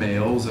white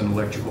males in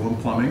electrical and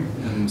plumbing,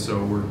 and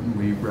so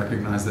we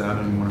recognize that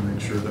and want to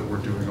make sure that we're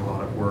doing a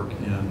lot of work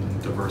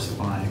in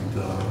diversifying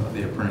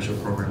the apprenticeship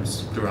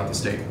programs throughout the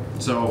state.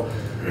 So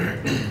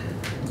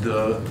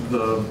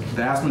the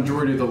vast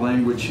majority of the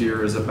language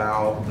here is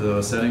about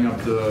the setting up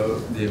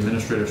the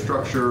administrative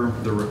structure,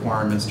 the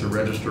requirements to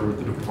register with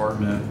the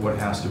department, what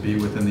has to be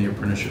within the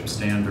apprenticeship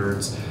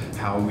standards,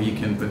 how we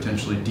can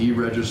potentially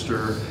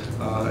deregister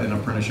an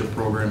apprenticeship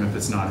program if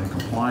it's not in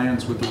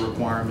compliance with the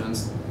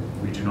requirements.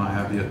 We do not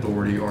have the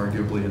authority,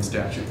 arguably, in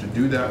statute to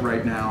do that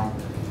right now.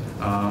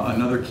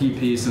 Another key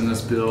piece in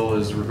this bill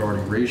is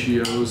regarding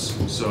ratios.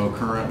 So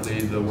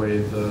currently the way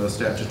the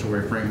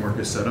statutory framework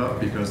is set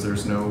up, because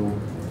there's no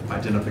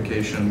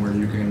identification where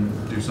you can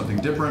do something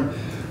different,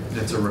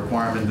 it's a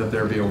requirement that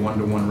there be a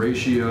 1-to-1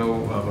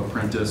 ratio of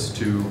apprentice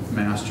to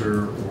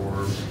master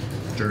or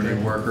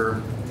journey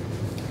worker.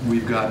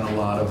 We've gotten a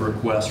lot of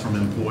requests from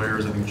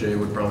employers. I think Jay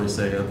would probably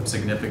say a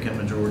significant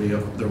majority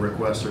of the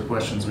requests or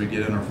questions we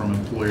get in are from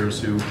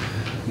employers who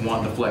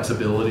want the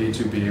flexibility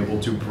to be able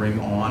to bring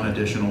on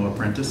additional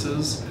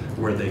apprentices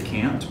where they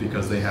can't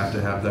because they have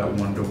to have that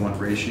 1-to-1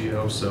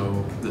 ratio.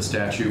 So the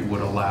statute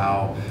would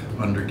allow,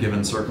 under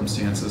given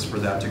circumstances, for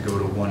that to go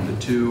to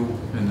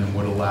 1-to-2, and then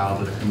would allow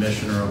the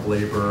Commissioner of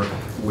Labor,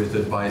 with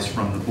advice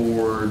from the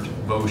board,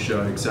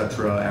 BOSHA, et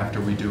cetera, after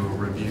we do a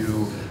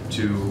review,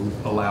 to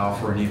allow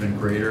for an even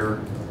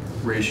greater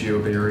ratio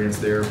variance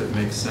there if it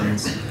makes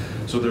sense.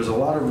 So there's a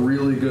lot of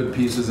really good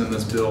pieces in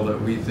this bill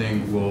that we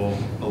think will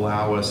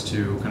allow us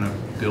to kind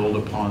of build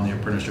upon the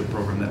apprenticeship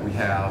program that we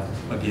have.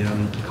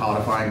 Again,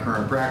 codifying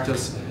current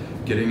practice,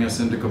 getting us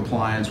into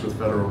compliance with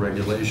federal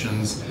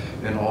regulations,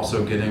 and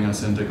also getting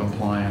us into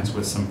compliance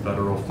with some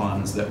federal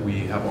funds that we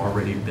have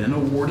already been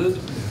awarded,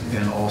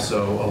 and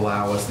also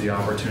allow us the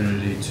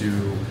opportunity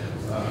to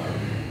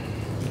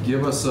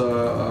give us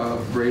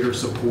a greater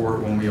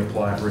support when we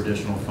apply for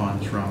additional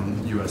funds from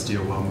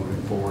USDOL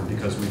moving forward,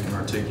 because we can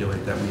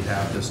articulate that we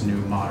have this new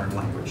modern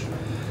language.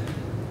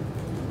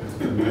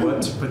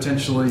 What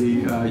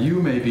potentially you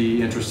may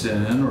be interested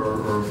in,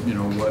 or you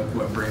know,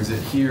 what brings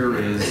it here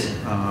is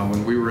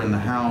when we were in the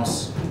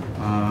House,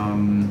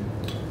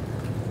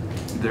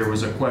 there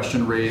was a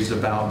question raised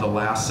about the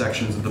last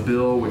sections of the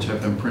bill, which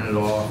have been printed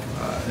off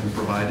and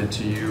provided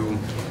to you,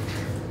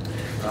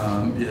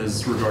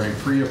 is regarding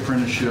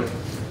pre-apprenticeship,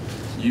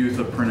 youth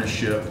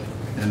apprenticeship,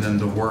 and then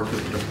the work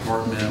that the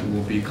department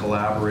will be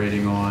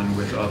collaborating on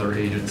with other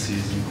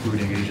agencies,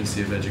 including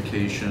Agency of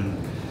Education,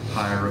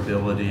 Higher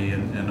Ability,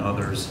 and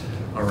others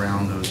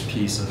around those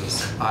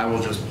pieces. I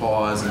will just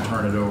pause and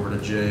turn it over to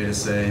Jay to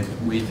say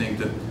we think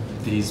that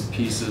these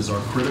pieces are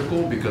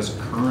critical because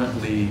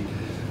currently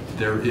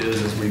there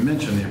is, as we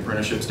mentioned, the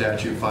apprenticeship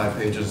statute 5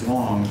 pages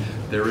long.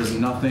 There is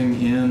nothing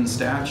in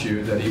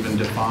statute that even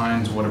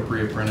defines what a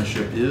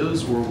pre-apprenticeship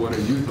is or what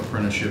a youth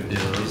apprenticeship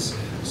is.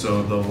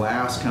 So the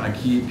last kind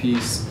of key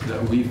piece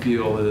that we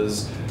feel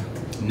is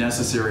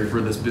necessary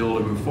for this bill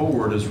to move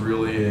forward is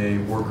really a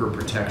worker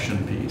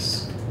protection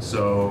piece.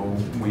 So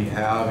we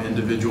have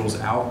individuals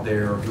out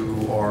there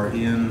who are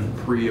in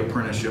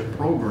pre-apprenticeship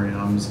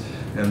programs,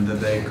 and that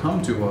they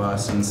come to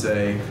us and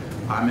say,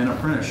 I'm in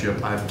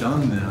apprenticeship, I've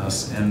done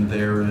this, and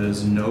there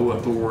is no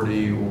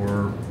authority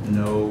or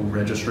no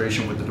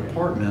registration with the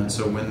department.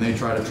 So when they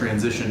try to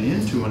transition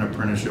into an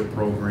apprenticeship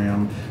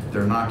program,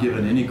 they're not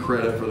given any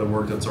credit for the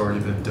work that's already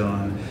been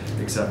done,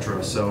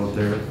 etc. So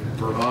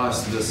for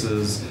us, this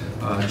is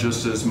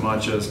just as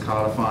much as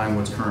codifying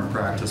what's current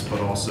practice, but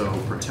also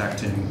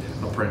protecting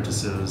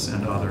apprentices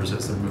and others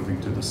as they're moving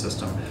through the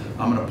system.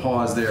 I'm going to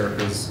pause there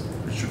because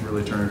we should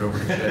really turn it over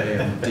to Jay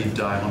and deep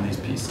dive on these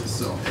pieces.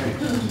 So.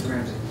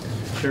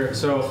 Sure.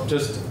 So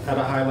just at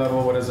a high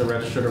level, what is a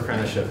registered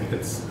apprenticeship?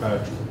 It's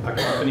a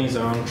company's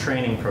own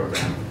training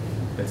program.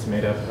 It's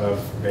made up of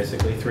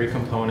basically 3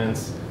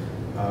 components: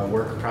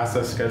 work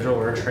process schedule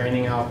or a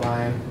training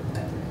outline.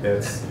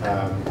 It's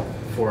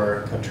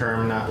for a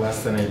term not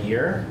less than a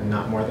year and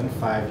not more than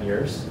 5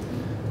 years.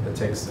 It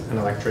takes an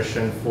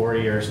electrician 4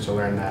 years to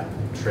learn that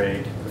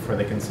trade before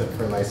they can sit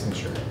for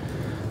licensure.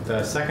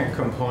 The second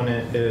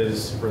component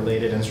is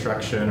related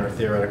instruction or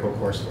theoretical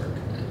coursework.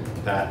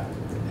 That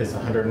is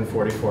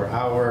 144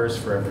 hours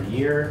for every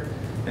year.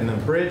 And the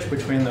bridge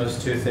between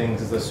those two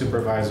things is the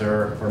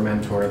supervisor or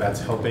mentor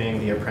that's helping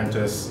the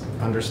apprentice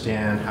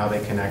understand how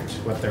they connect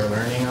what they're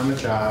learning on the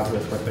job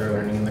with what they're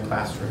learning in the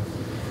classroom.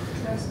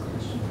 Can I ask a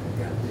question?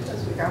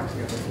 As we got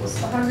here,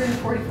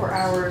 144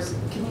 hours,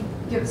 can you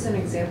give us an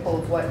example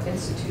of what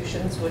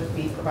institutions would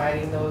be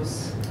providing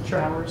those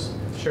hours?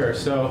 Sure.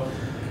 So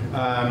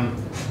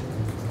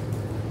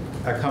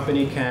a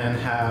company can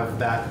have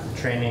that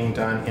training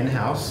done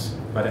in-house,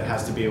 but it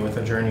has to be with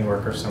a journey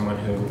worker, someone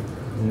who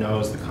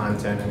knows the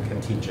content and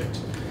can teach it.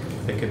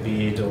 It could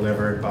be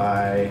delivered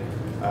by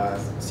a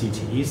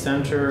CTE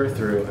center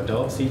through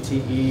adult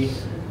CTE.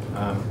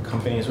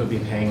 Companies would be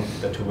paying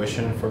the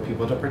tuition for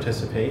people to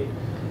participate.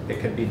 It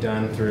could be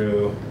done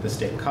through the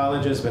state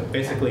colleges, but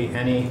basically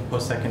any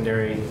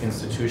post-secondary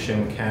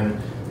institution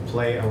can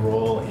play a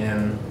role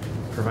in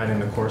providing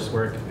the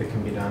coursework. It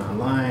can be done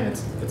online.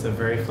 It's a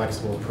very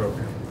flexible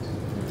program.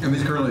 And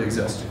these currently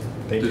exist.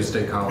 They do.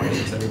 State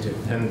colleges. They do.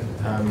 And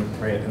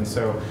right, and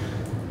so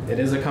it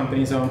is a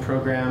company's own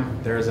program.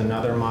 There is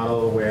another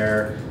model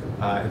where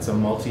it's a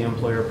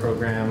multi-employer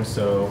program.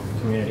 So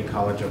Community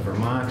College of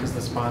Vermont is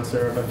the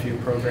sponsor of a few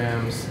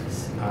programs.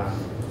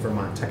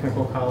 Vermont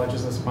Technical College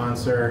is a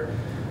sponsor.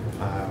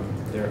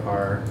 There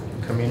are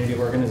community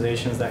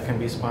organizations that can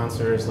be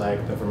sponsors,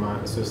 like the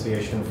Vermont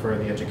Association for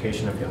the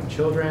Education of Young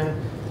Children.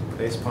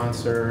 They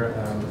sponsor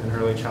an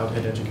early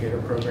childhood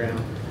educator program.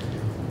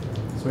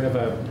 So we have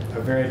a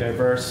very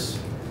diverse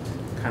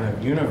kind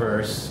of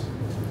universe.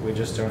 We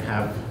just don't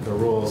have the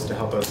rules to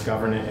help us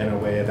govern it in a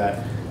way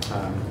that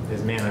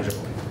is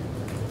manageable.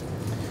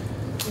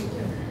 Thank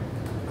you.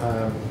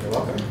 You're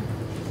welcome.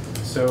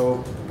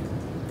 So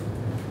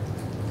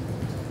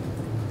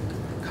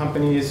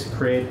companies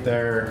create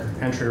their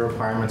entry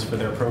requirements for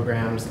their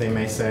programs, they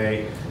may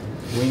say,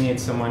 we need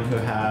someone who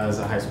has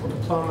a high school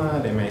diploma.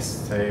 They may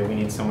say, we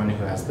need someone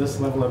who has this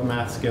level of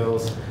math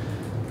skills.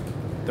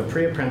 The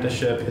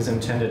pre-apprenticeship is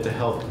intended to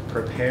help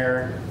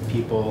prepare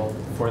people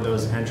for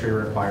those entry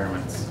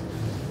requirements.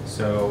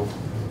 So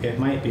it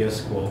might be a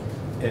school,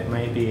 it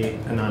might be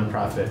a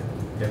nonprofit,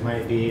 it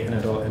might be an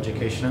adult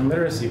education and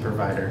literacy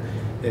provider,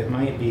 it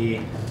might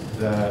be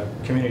the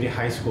community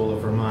high school of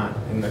Vermont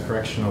in the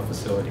correctional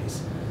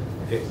facilities.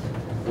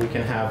 We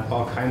can have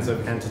all kinds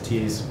of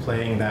entities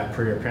playing that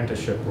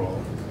pre-apprenticeship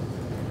role.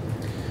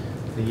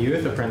 The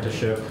youth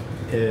apprenticeship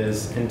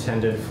is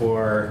intended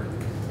for,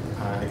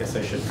 I guess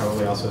I should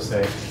probably also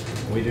say,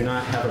 we do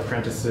not have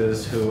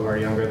apprentices who are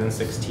younger than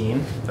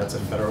 16. That's a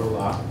federal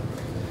law.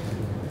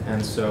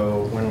 And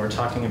so when we're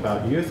talking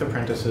about youth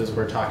apprentices,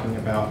 we're talking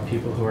about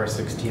people who are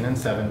 16 and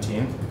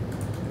 17,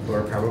 who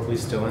are probably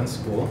still in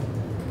school.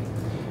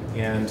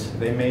 And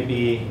they may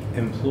be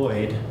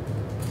employed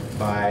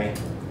by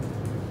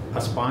a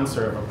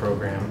sponsor of a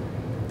program,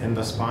 and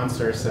the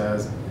sponsor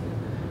says,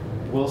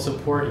 we'll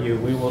support you,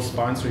 we will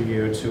sponsor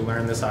you to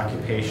learn this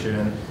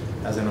occupation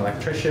as an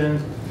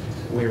electrician.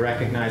 We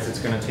recognize it's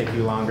going to take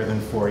you longer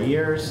than 4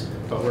 years,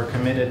 but we're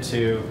committed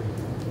to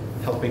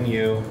helping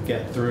you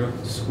get through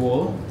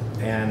school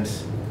and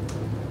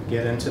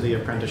get into the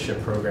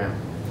apprenticeship program.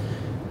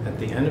 At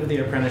the end of the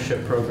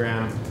apprenticeship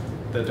program,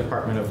 the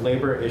Department of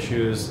Labor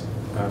issues,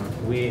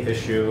 we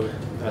issue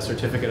a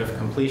certificate of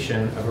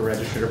completion of a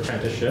registered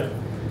apprenticeship.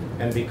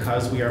 And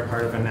because we are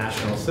part of a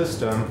national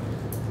system,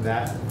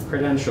 that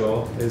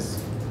credential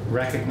is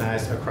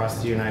recognized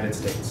across the United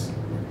States.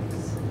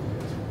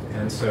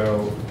 And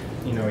so,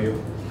 you know,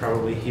 you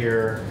probably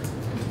hear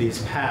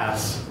these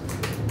paths,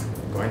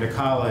 going to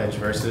college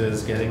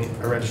versus getting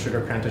a registered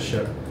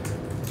apprenticeship.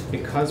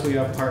 Because we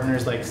have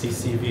partners like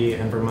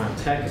CCV and Vermont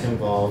Tech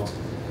involved,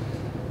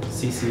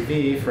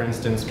 CCV, for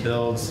instance,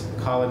 builds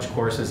college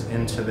courses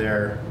into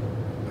their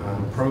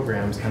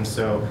programs, and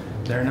so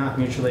they're not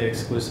mutually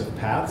exclusive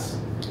paths.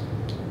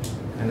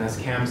 And as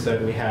Cam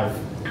said, we have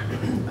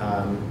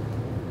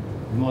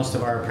most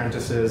of our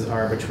apprentices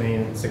are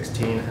between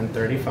 16 and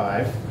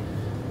 35.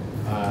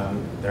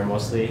 They're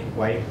mostly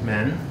white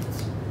men.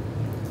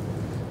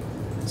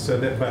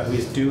 But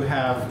we do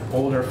have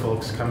older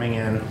folks coming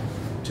in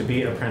to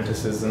be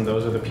apprentices, and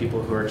those are the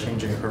people who are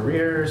changing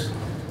careers.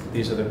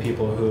 These are the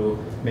people who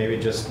maybe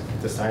just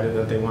decided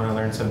that they want to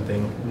learn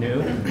something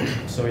new.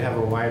 So we have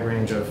a wide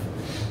range of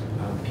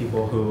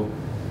people who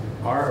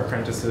are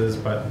apprentices,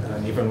 but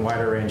an even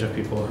wider range of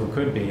people who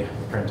could be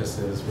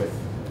apprentices with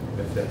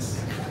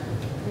this.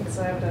 Thanks.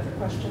 I have another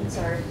question.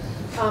 Sorry.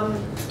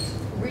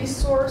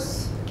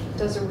 Resource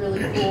does a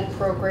really cool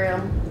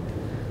program.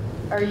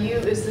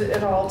 Is it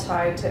at all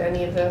tied to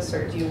any of this,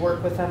 or do you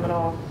work with them at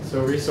all?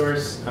 So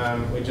Resource,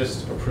 we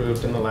just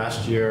approved in the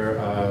last year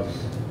a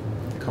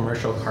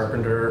commercial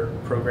carpenter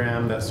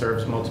program that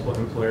serves multiple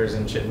employers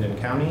in Chittenden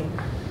County.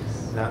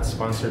 That's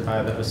sponsored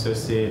by the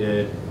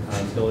Associated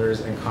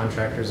Builders and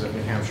Contractors of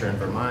New Hampshire and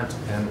Vermont,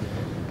 and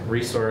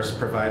Resource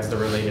provides the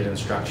related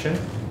instruction.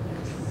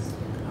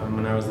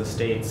 When I was the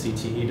state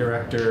CTE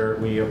director,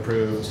 we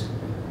approved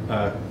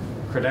a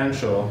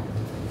credential,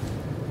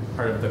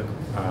 part of the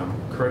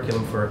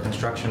curriculum for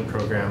construction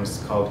programs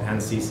called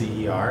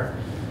NCCER,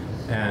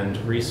 and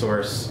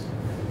Resource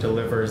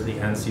delivers the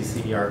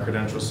NCCER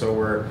credential. So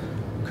we're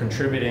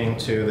contributing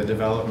to the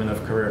development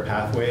of career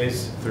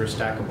pathways through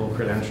stackable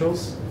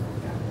credentials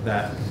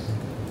that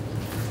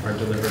are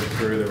delivered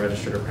through the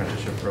registered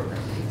apprenticeship program.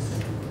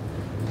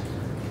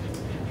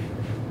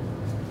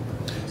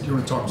 Do you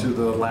want to talk to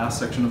the last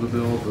section of the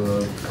bill,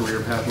 the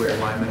career pathway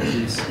alignment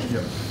piece?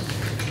 Yep.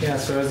 Yeah,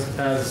 so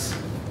as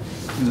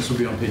and this will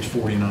be on page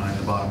 49,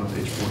 the bottom of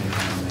page 49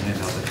 on the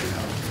handout that you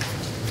have.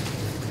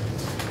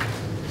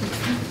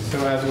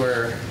 So as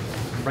we're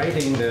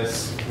writing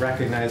this,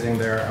 recognizing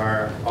there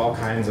are all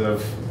kinds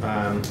of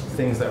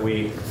things that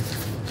we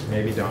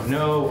maybe don't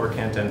know or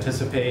can't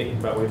anticipate,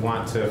 but we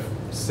want to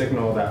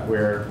signal that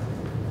we're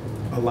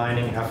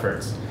aligning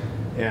efforts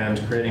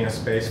and creating a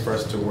space for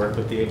us to work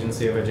with the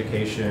Agency of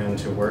Education,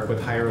 to work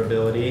with Higher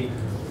Ability,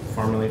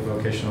 formerly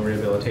Vocational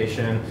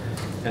Rehabilitation,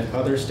 and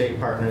other state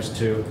partners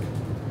to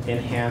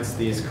enhance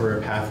these career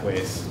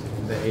pathways.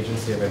 The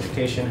Agency of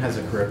Education has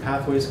a career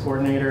pathways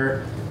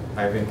coordinator.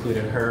 I've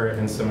included her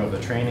in some of the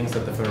trainings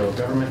that the federal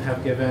government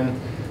have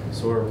given.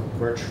 So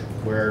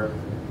we're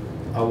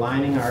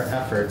aligning our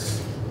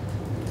efforts.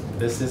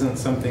 This isn't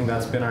something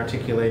that's been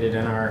articulated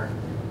in our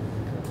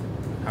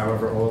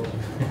however old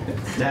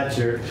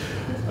statute.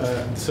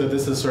 So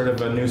this is sort of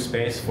a new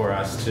space for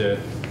us to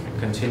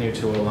continue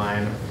to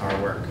align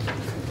our work.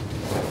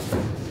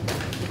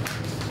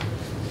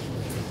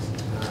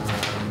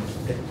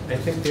 I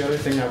think the other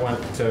thing I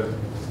want to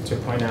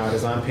point out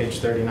is on page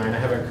 39. I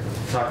haven't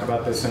talked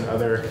about this in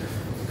other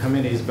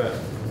committees, but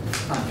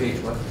on page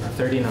what?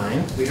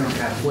 39. We don't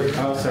have.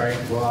 Oh, sorry.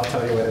 Well, I'll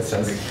tell you what it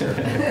says.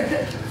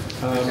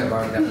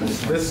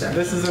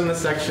 This is in the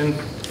section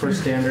for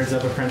standards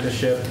of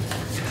apprenticeship,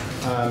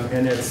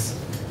 and it's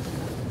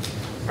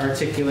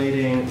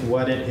articulating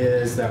what it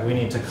is that we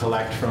need to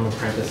collect from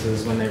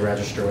apprentices when they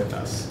register with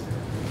us.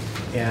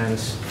 And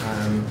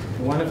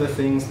one of the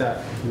things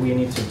that we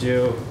need to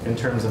do in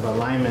terms of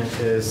alignment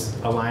is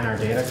align our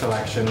data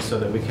collection so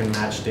that we can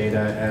match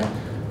data,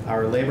 and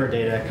our labor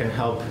data can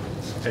help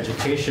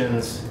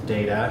education's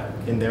data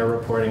in their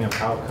reporting of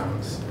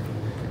outcomes.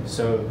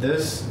 So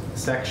this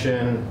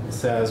section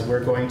says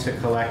we're going to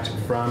collect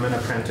from an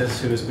apprentice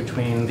who is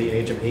between the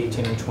age of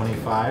 18 and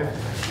 25,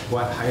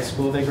 what high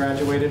school they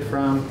graduated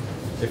from,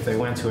 if they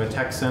went to a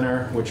tech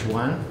center, which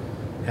one,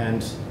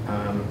 and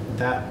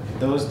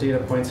those data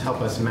points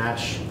help us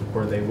match,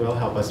 or they will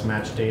help us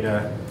match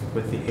data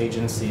with the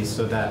agency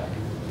so that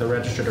the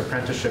registered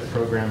apprenticeship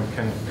program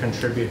can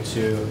contribute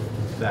to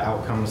the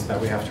outcomes that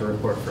we have to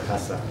report for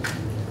ESSA.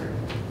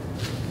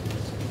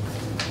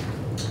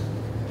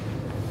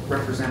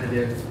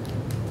 Representative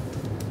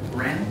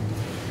Brannon?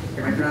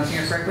 Am I pronouncing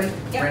it correctly?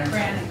 Yep,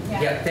 Brannon,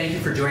 yeah. Yeah, thank you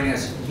for joining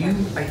us. You,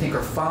 I think,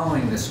 are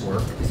following this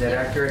work. Is that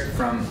accurate? Is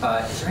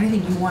there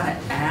anything you want to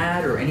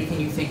add or anything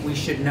you think we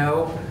should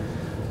know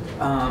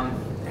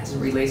as it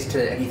relates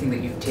to anything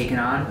that you've taken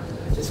on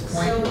at this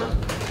point?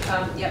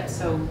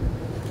 So,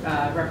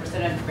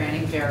 Representative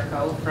Branning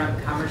Jericho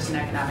from Commerce and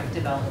Economic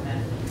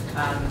Development.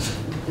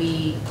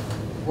 We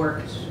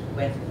worked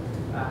with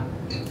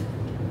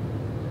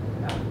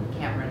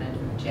Cameron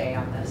and Jay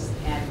on this,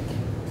 and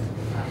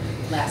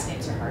last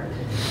names are hard.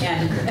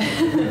 And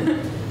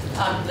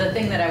the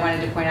thing that I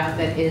wanted to point out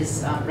that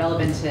is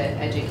relevant to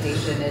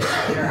education is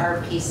there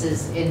are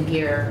pieces in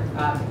here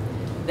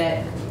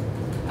that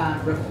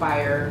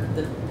require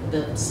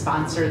the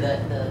sponsor,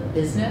 the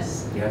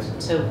business, yes,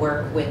 to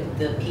work with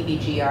the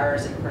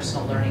PBGRs and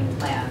personal learning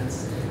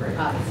plans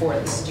for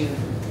the student.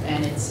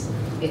 And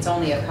it's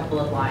only a couple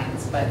of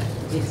lines, but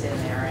it's in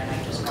there, and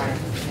I just wanted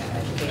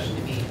education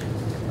to be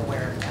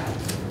aware of that.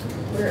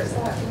 Where is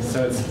that?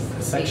 So it's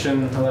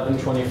section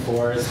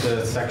 1124 is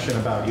the section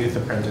about youth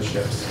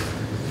apprenticeships.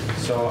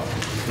 So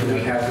do we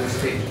have this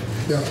page?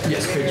 Yeah.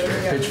 Yes, page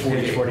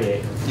 48. Page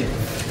 48. Yeah.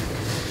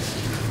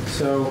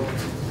 So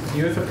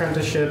youth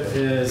apprenticeship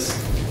is,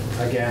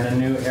 again, a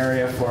new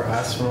area for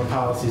us from a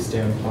policy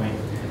standpoint.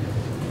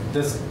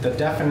 The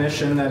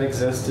definition that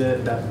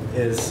existed that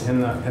is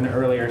in an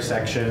earlier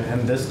section,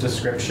 and this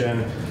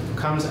description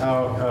comes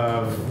out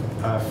of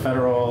a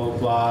federal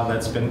law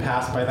that's been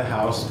passed by the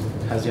House,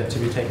 has yet to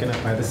be taken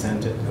up by the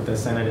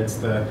Senate. It's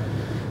the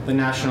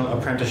National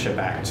Apprenticeship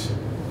Act.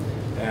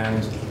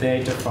 And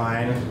they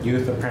define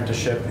youth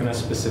apprenticeship in a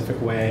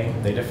specific way.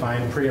 They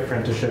define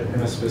pre-apprenticeship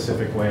in a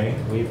specific way.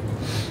 We've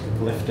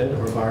lifted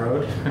or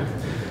borrowed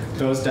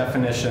those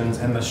definitions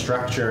and the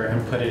structure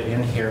and put it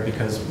in here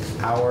because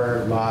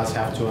our laws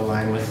have to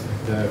align with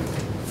the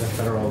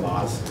federal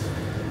laws.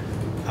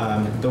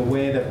 The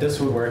way that this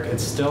would work,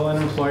 it's still an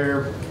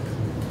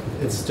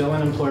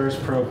employer's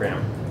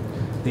program.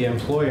 The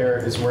employer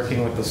is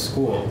working with the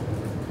school.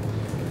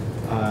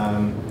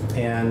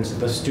 And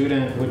the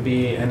student would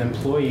be an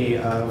employee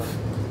of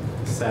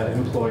said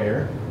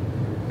employer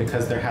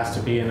because there has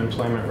to be an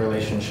employment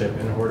relationship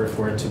in order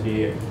for it to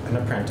be an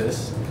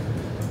apprentice.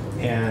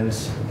 And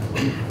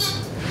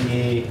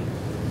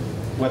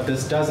what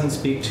this doesn't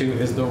speak to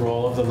is the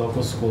role of the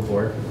local school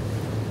board.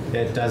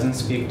 It doesn't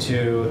speak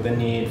to the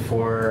need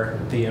for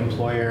the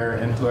employer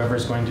and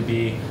whoever's going to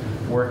be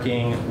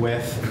working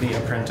with the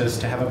apprentice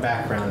to have a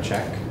background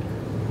check.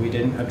 We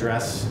didn't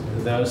address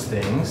those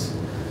things,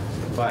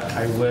 but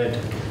I would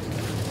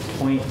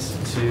point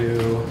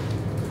to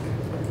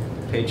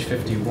page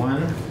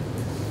 51,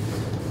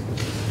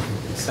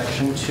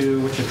 section 2,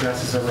 which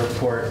addresses a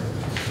report.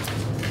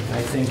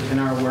 I think in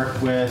our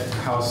work with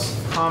House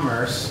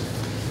Commerce,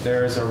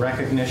 there is a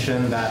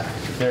recognition that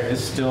there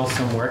is still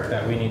some work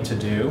that we need to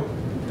do.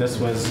 This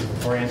was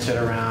oriented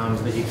around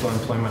the equal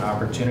employment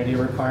opportunity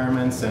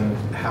requirements and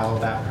how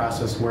that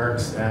process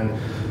works, and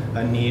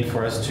a need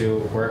for us to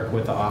work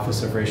with the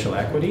Office of Racial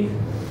Equity.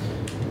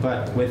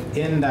 But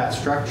within that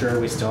structure,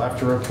 we still have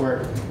to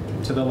report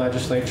to the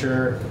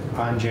legislature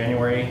on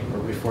January or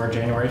before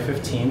January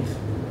 15th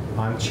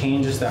on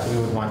changes that we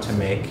would want to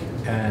make.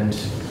 And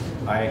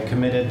I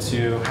committed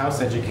to House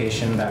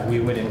Education that we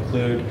would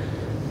include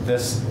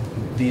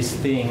these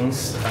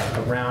things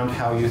around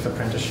how youth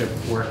apprenticeship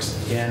works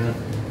in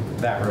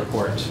that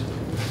report.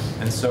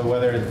 And so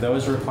whether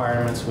those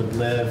requirements would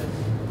live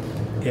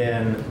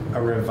in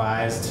a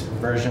revised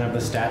version of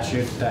the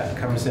statute that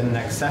comes in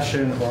next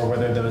session, or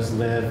whether those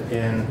live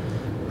in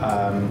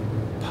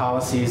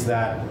policies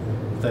that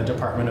the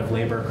Department of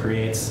Labor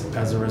creates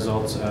as a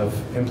result of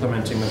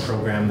implementing the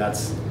program,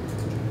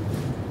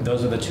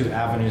 those are the two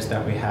avenues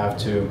that we have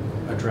to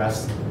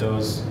address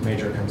those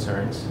major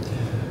concerns.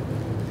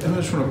 And I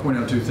just want to point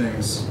out two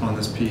things on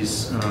this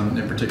piece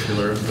in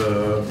particular.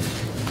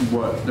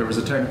 There was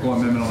a technical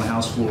amendment on the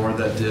House floor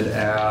that did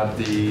add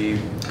the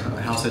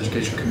House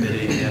Education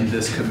Committee and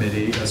this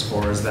committee as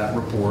far as that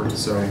report,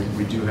 so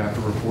we do have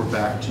to report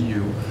back to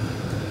you.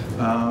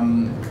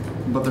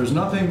 But there's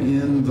nothing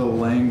in the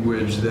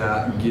language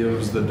that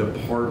gives the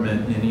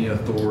department any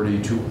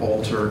authority to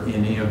alter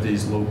any of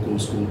these local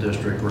school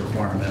district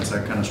requirements.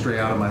 I kind of stray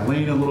out of my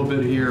lane a little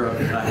bit here.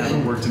 I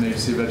haven't worked in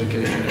agency of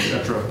education,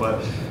 etc.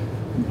 But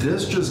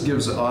this just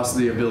gives us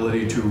the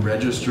ability to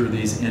register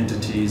these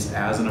entities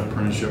as an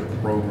apprenticeship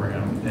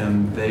program,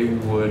 and the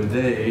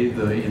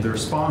either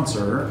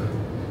sponsor,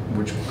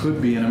 which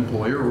could be an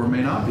employer or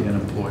may not be an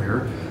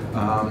employer,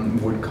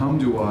 would come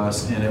to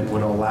us, and it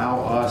would allow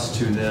us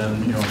to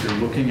then, if you're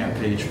looking at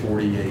page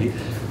 48,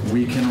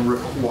 we can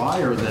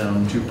require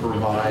them to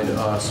provide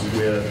us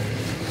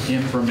with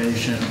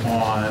information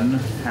on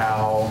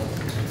how,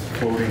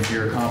 quoting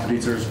here,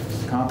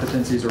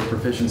 competencies or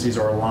proficiencies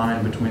are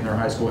aligned between their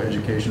high school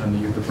education and the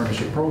youth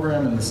apprenticeship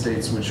program and the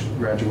states which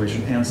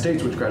graduation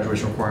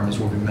requirements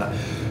will be met.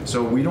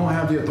 So we don't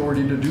have the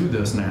authority to do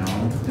this now,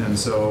 and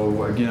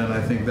so again,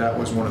 I think that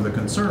was one of the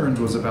concerns,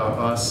 was about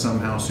us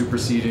somehow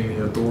superseding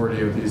the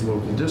authority of these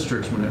local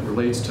districts when it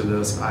relates to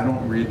this. I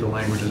don't read the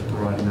language as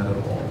providing that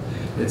at all.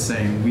 It's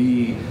saying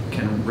we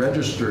can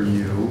register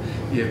you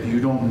if you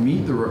don't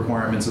meet the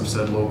requirements of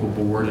said local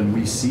board, and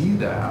we see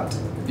that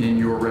in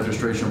your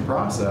registration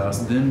process,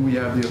 then we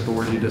have the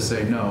authority to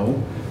say,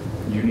 no,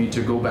 you need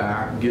to go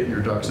back, get your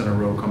ducks in a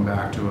row, come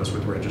back to us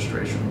with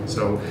registration.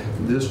 So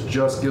this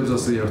just gives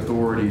us the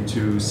authority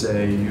to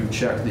say, you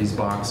check these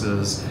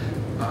boxes.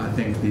 I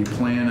think the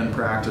plan and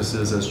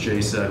practices, as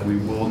Jay said, we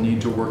will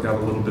need to work out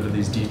a little bit of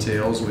these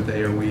details with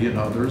AOE and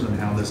others and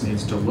how this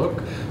needs to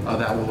look.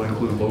 That will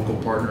include local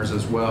partners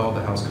as well.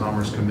 The House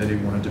Commerce Committee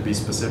wanted to be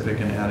specific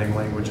in adding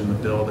language in the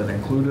bill that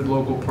included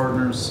local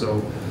partners.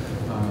 So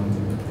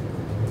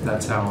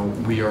that's how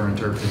we are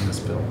interpreting this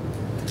bill.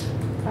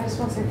 I just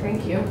want to say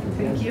thank you.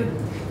 Thank you.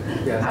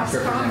 Yeah, House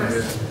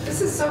Commerce.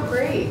 This is so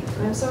great.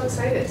 I'm so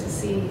excited to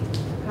see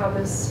how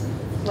this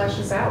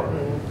fleshes out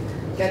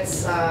and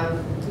gets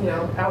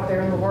out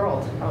there in the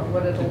world,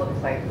 what it'll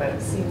look like. But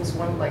it seems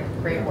like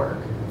great work.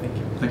 Thank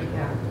you. Thank you.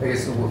 Yeah. I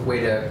guess the way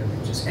to,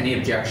 just any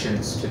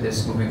objections to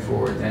this moving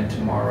forward, then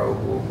tomorrow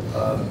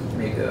we'll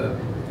make a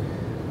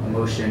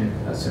motion.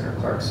 Senator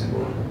Clarkson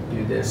will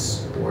do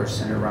this, or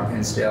Senator Ron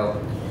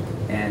Hinsdale,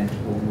 and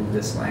we'll move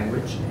this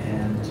language,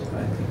 and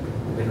I think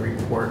we'll get a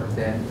report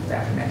then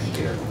back next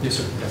year. Yes,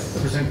 sir. Yes.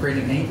 Representative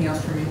Braden, anything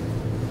else from you?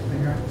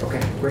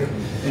 Okay, great.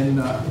 And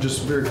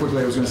just very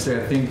quickly, I was going to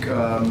say, I think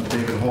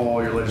David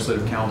Hall, your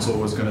legislative counsel,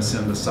 was going to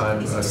send the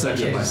side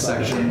section by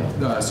section,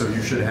 so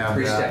you should have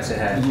 3 that. steps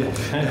ahead.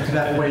 Yeah,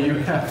 that way you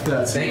have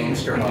that. Thank you,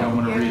 Mr. Hall. I don't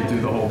want to read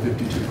through the whole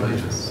 52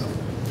 pages. So.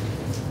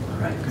 All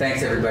right.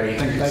 Thanks, everybody.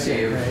 Good to see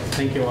you.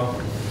 Thank you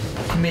all.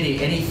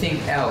 Committee, anything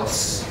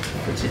else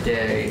for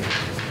today?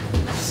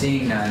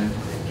 Seeing none,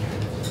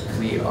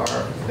 we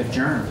are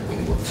adjourned. We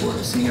look forward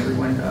to seeing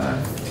everyone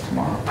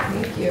tomorrow.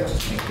 Thank you.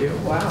 Thank you.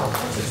 Wow,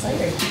 that's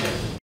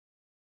exciting.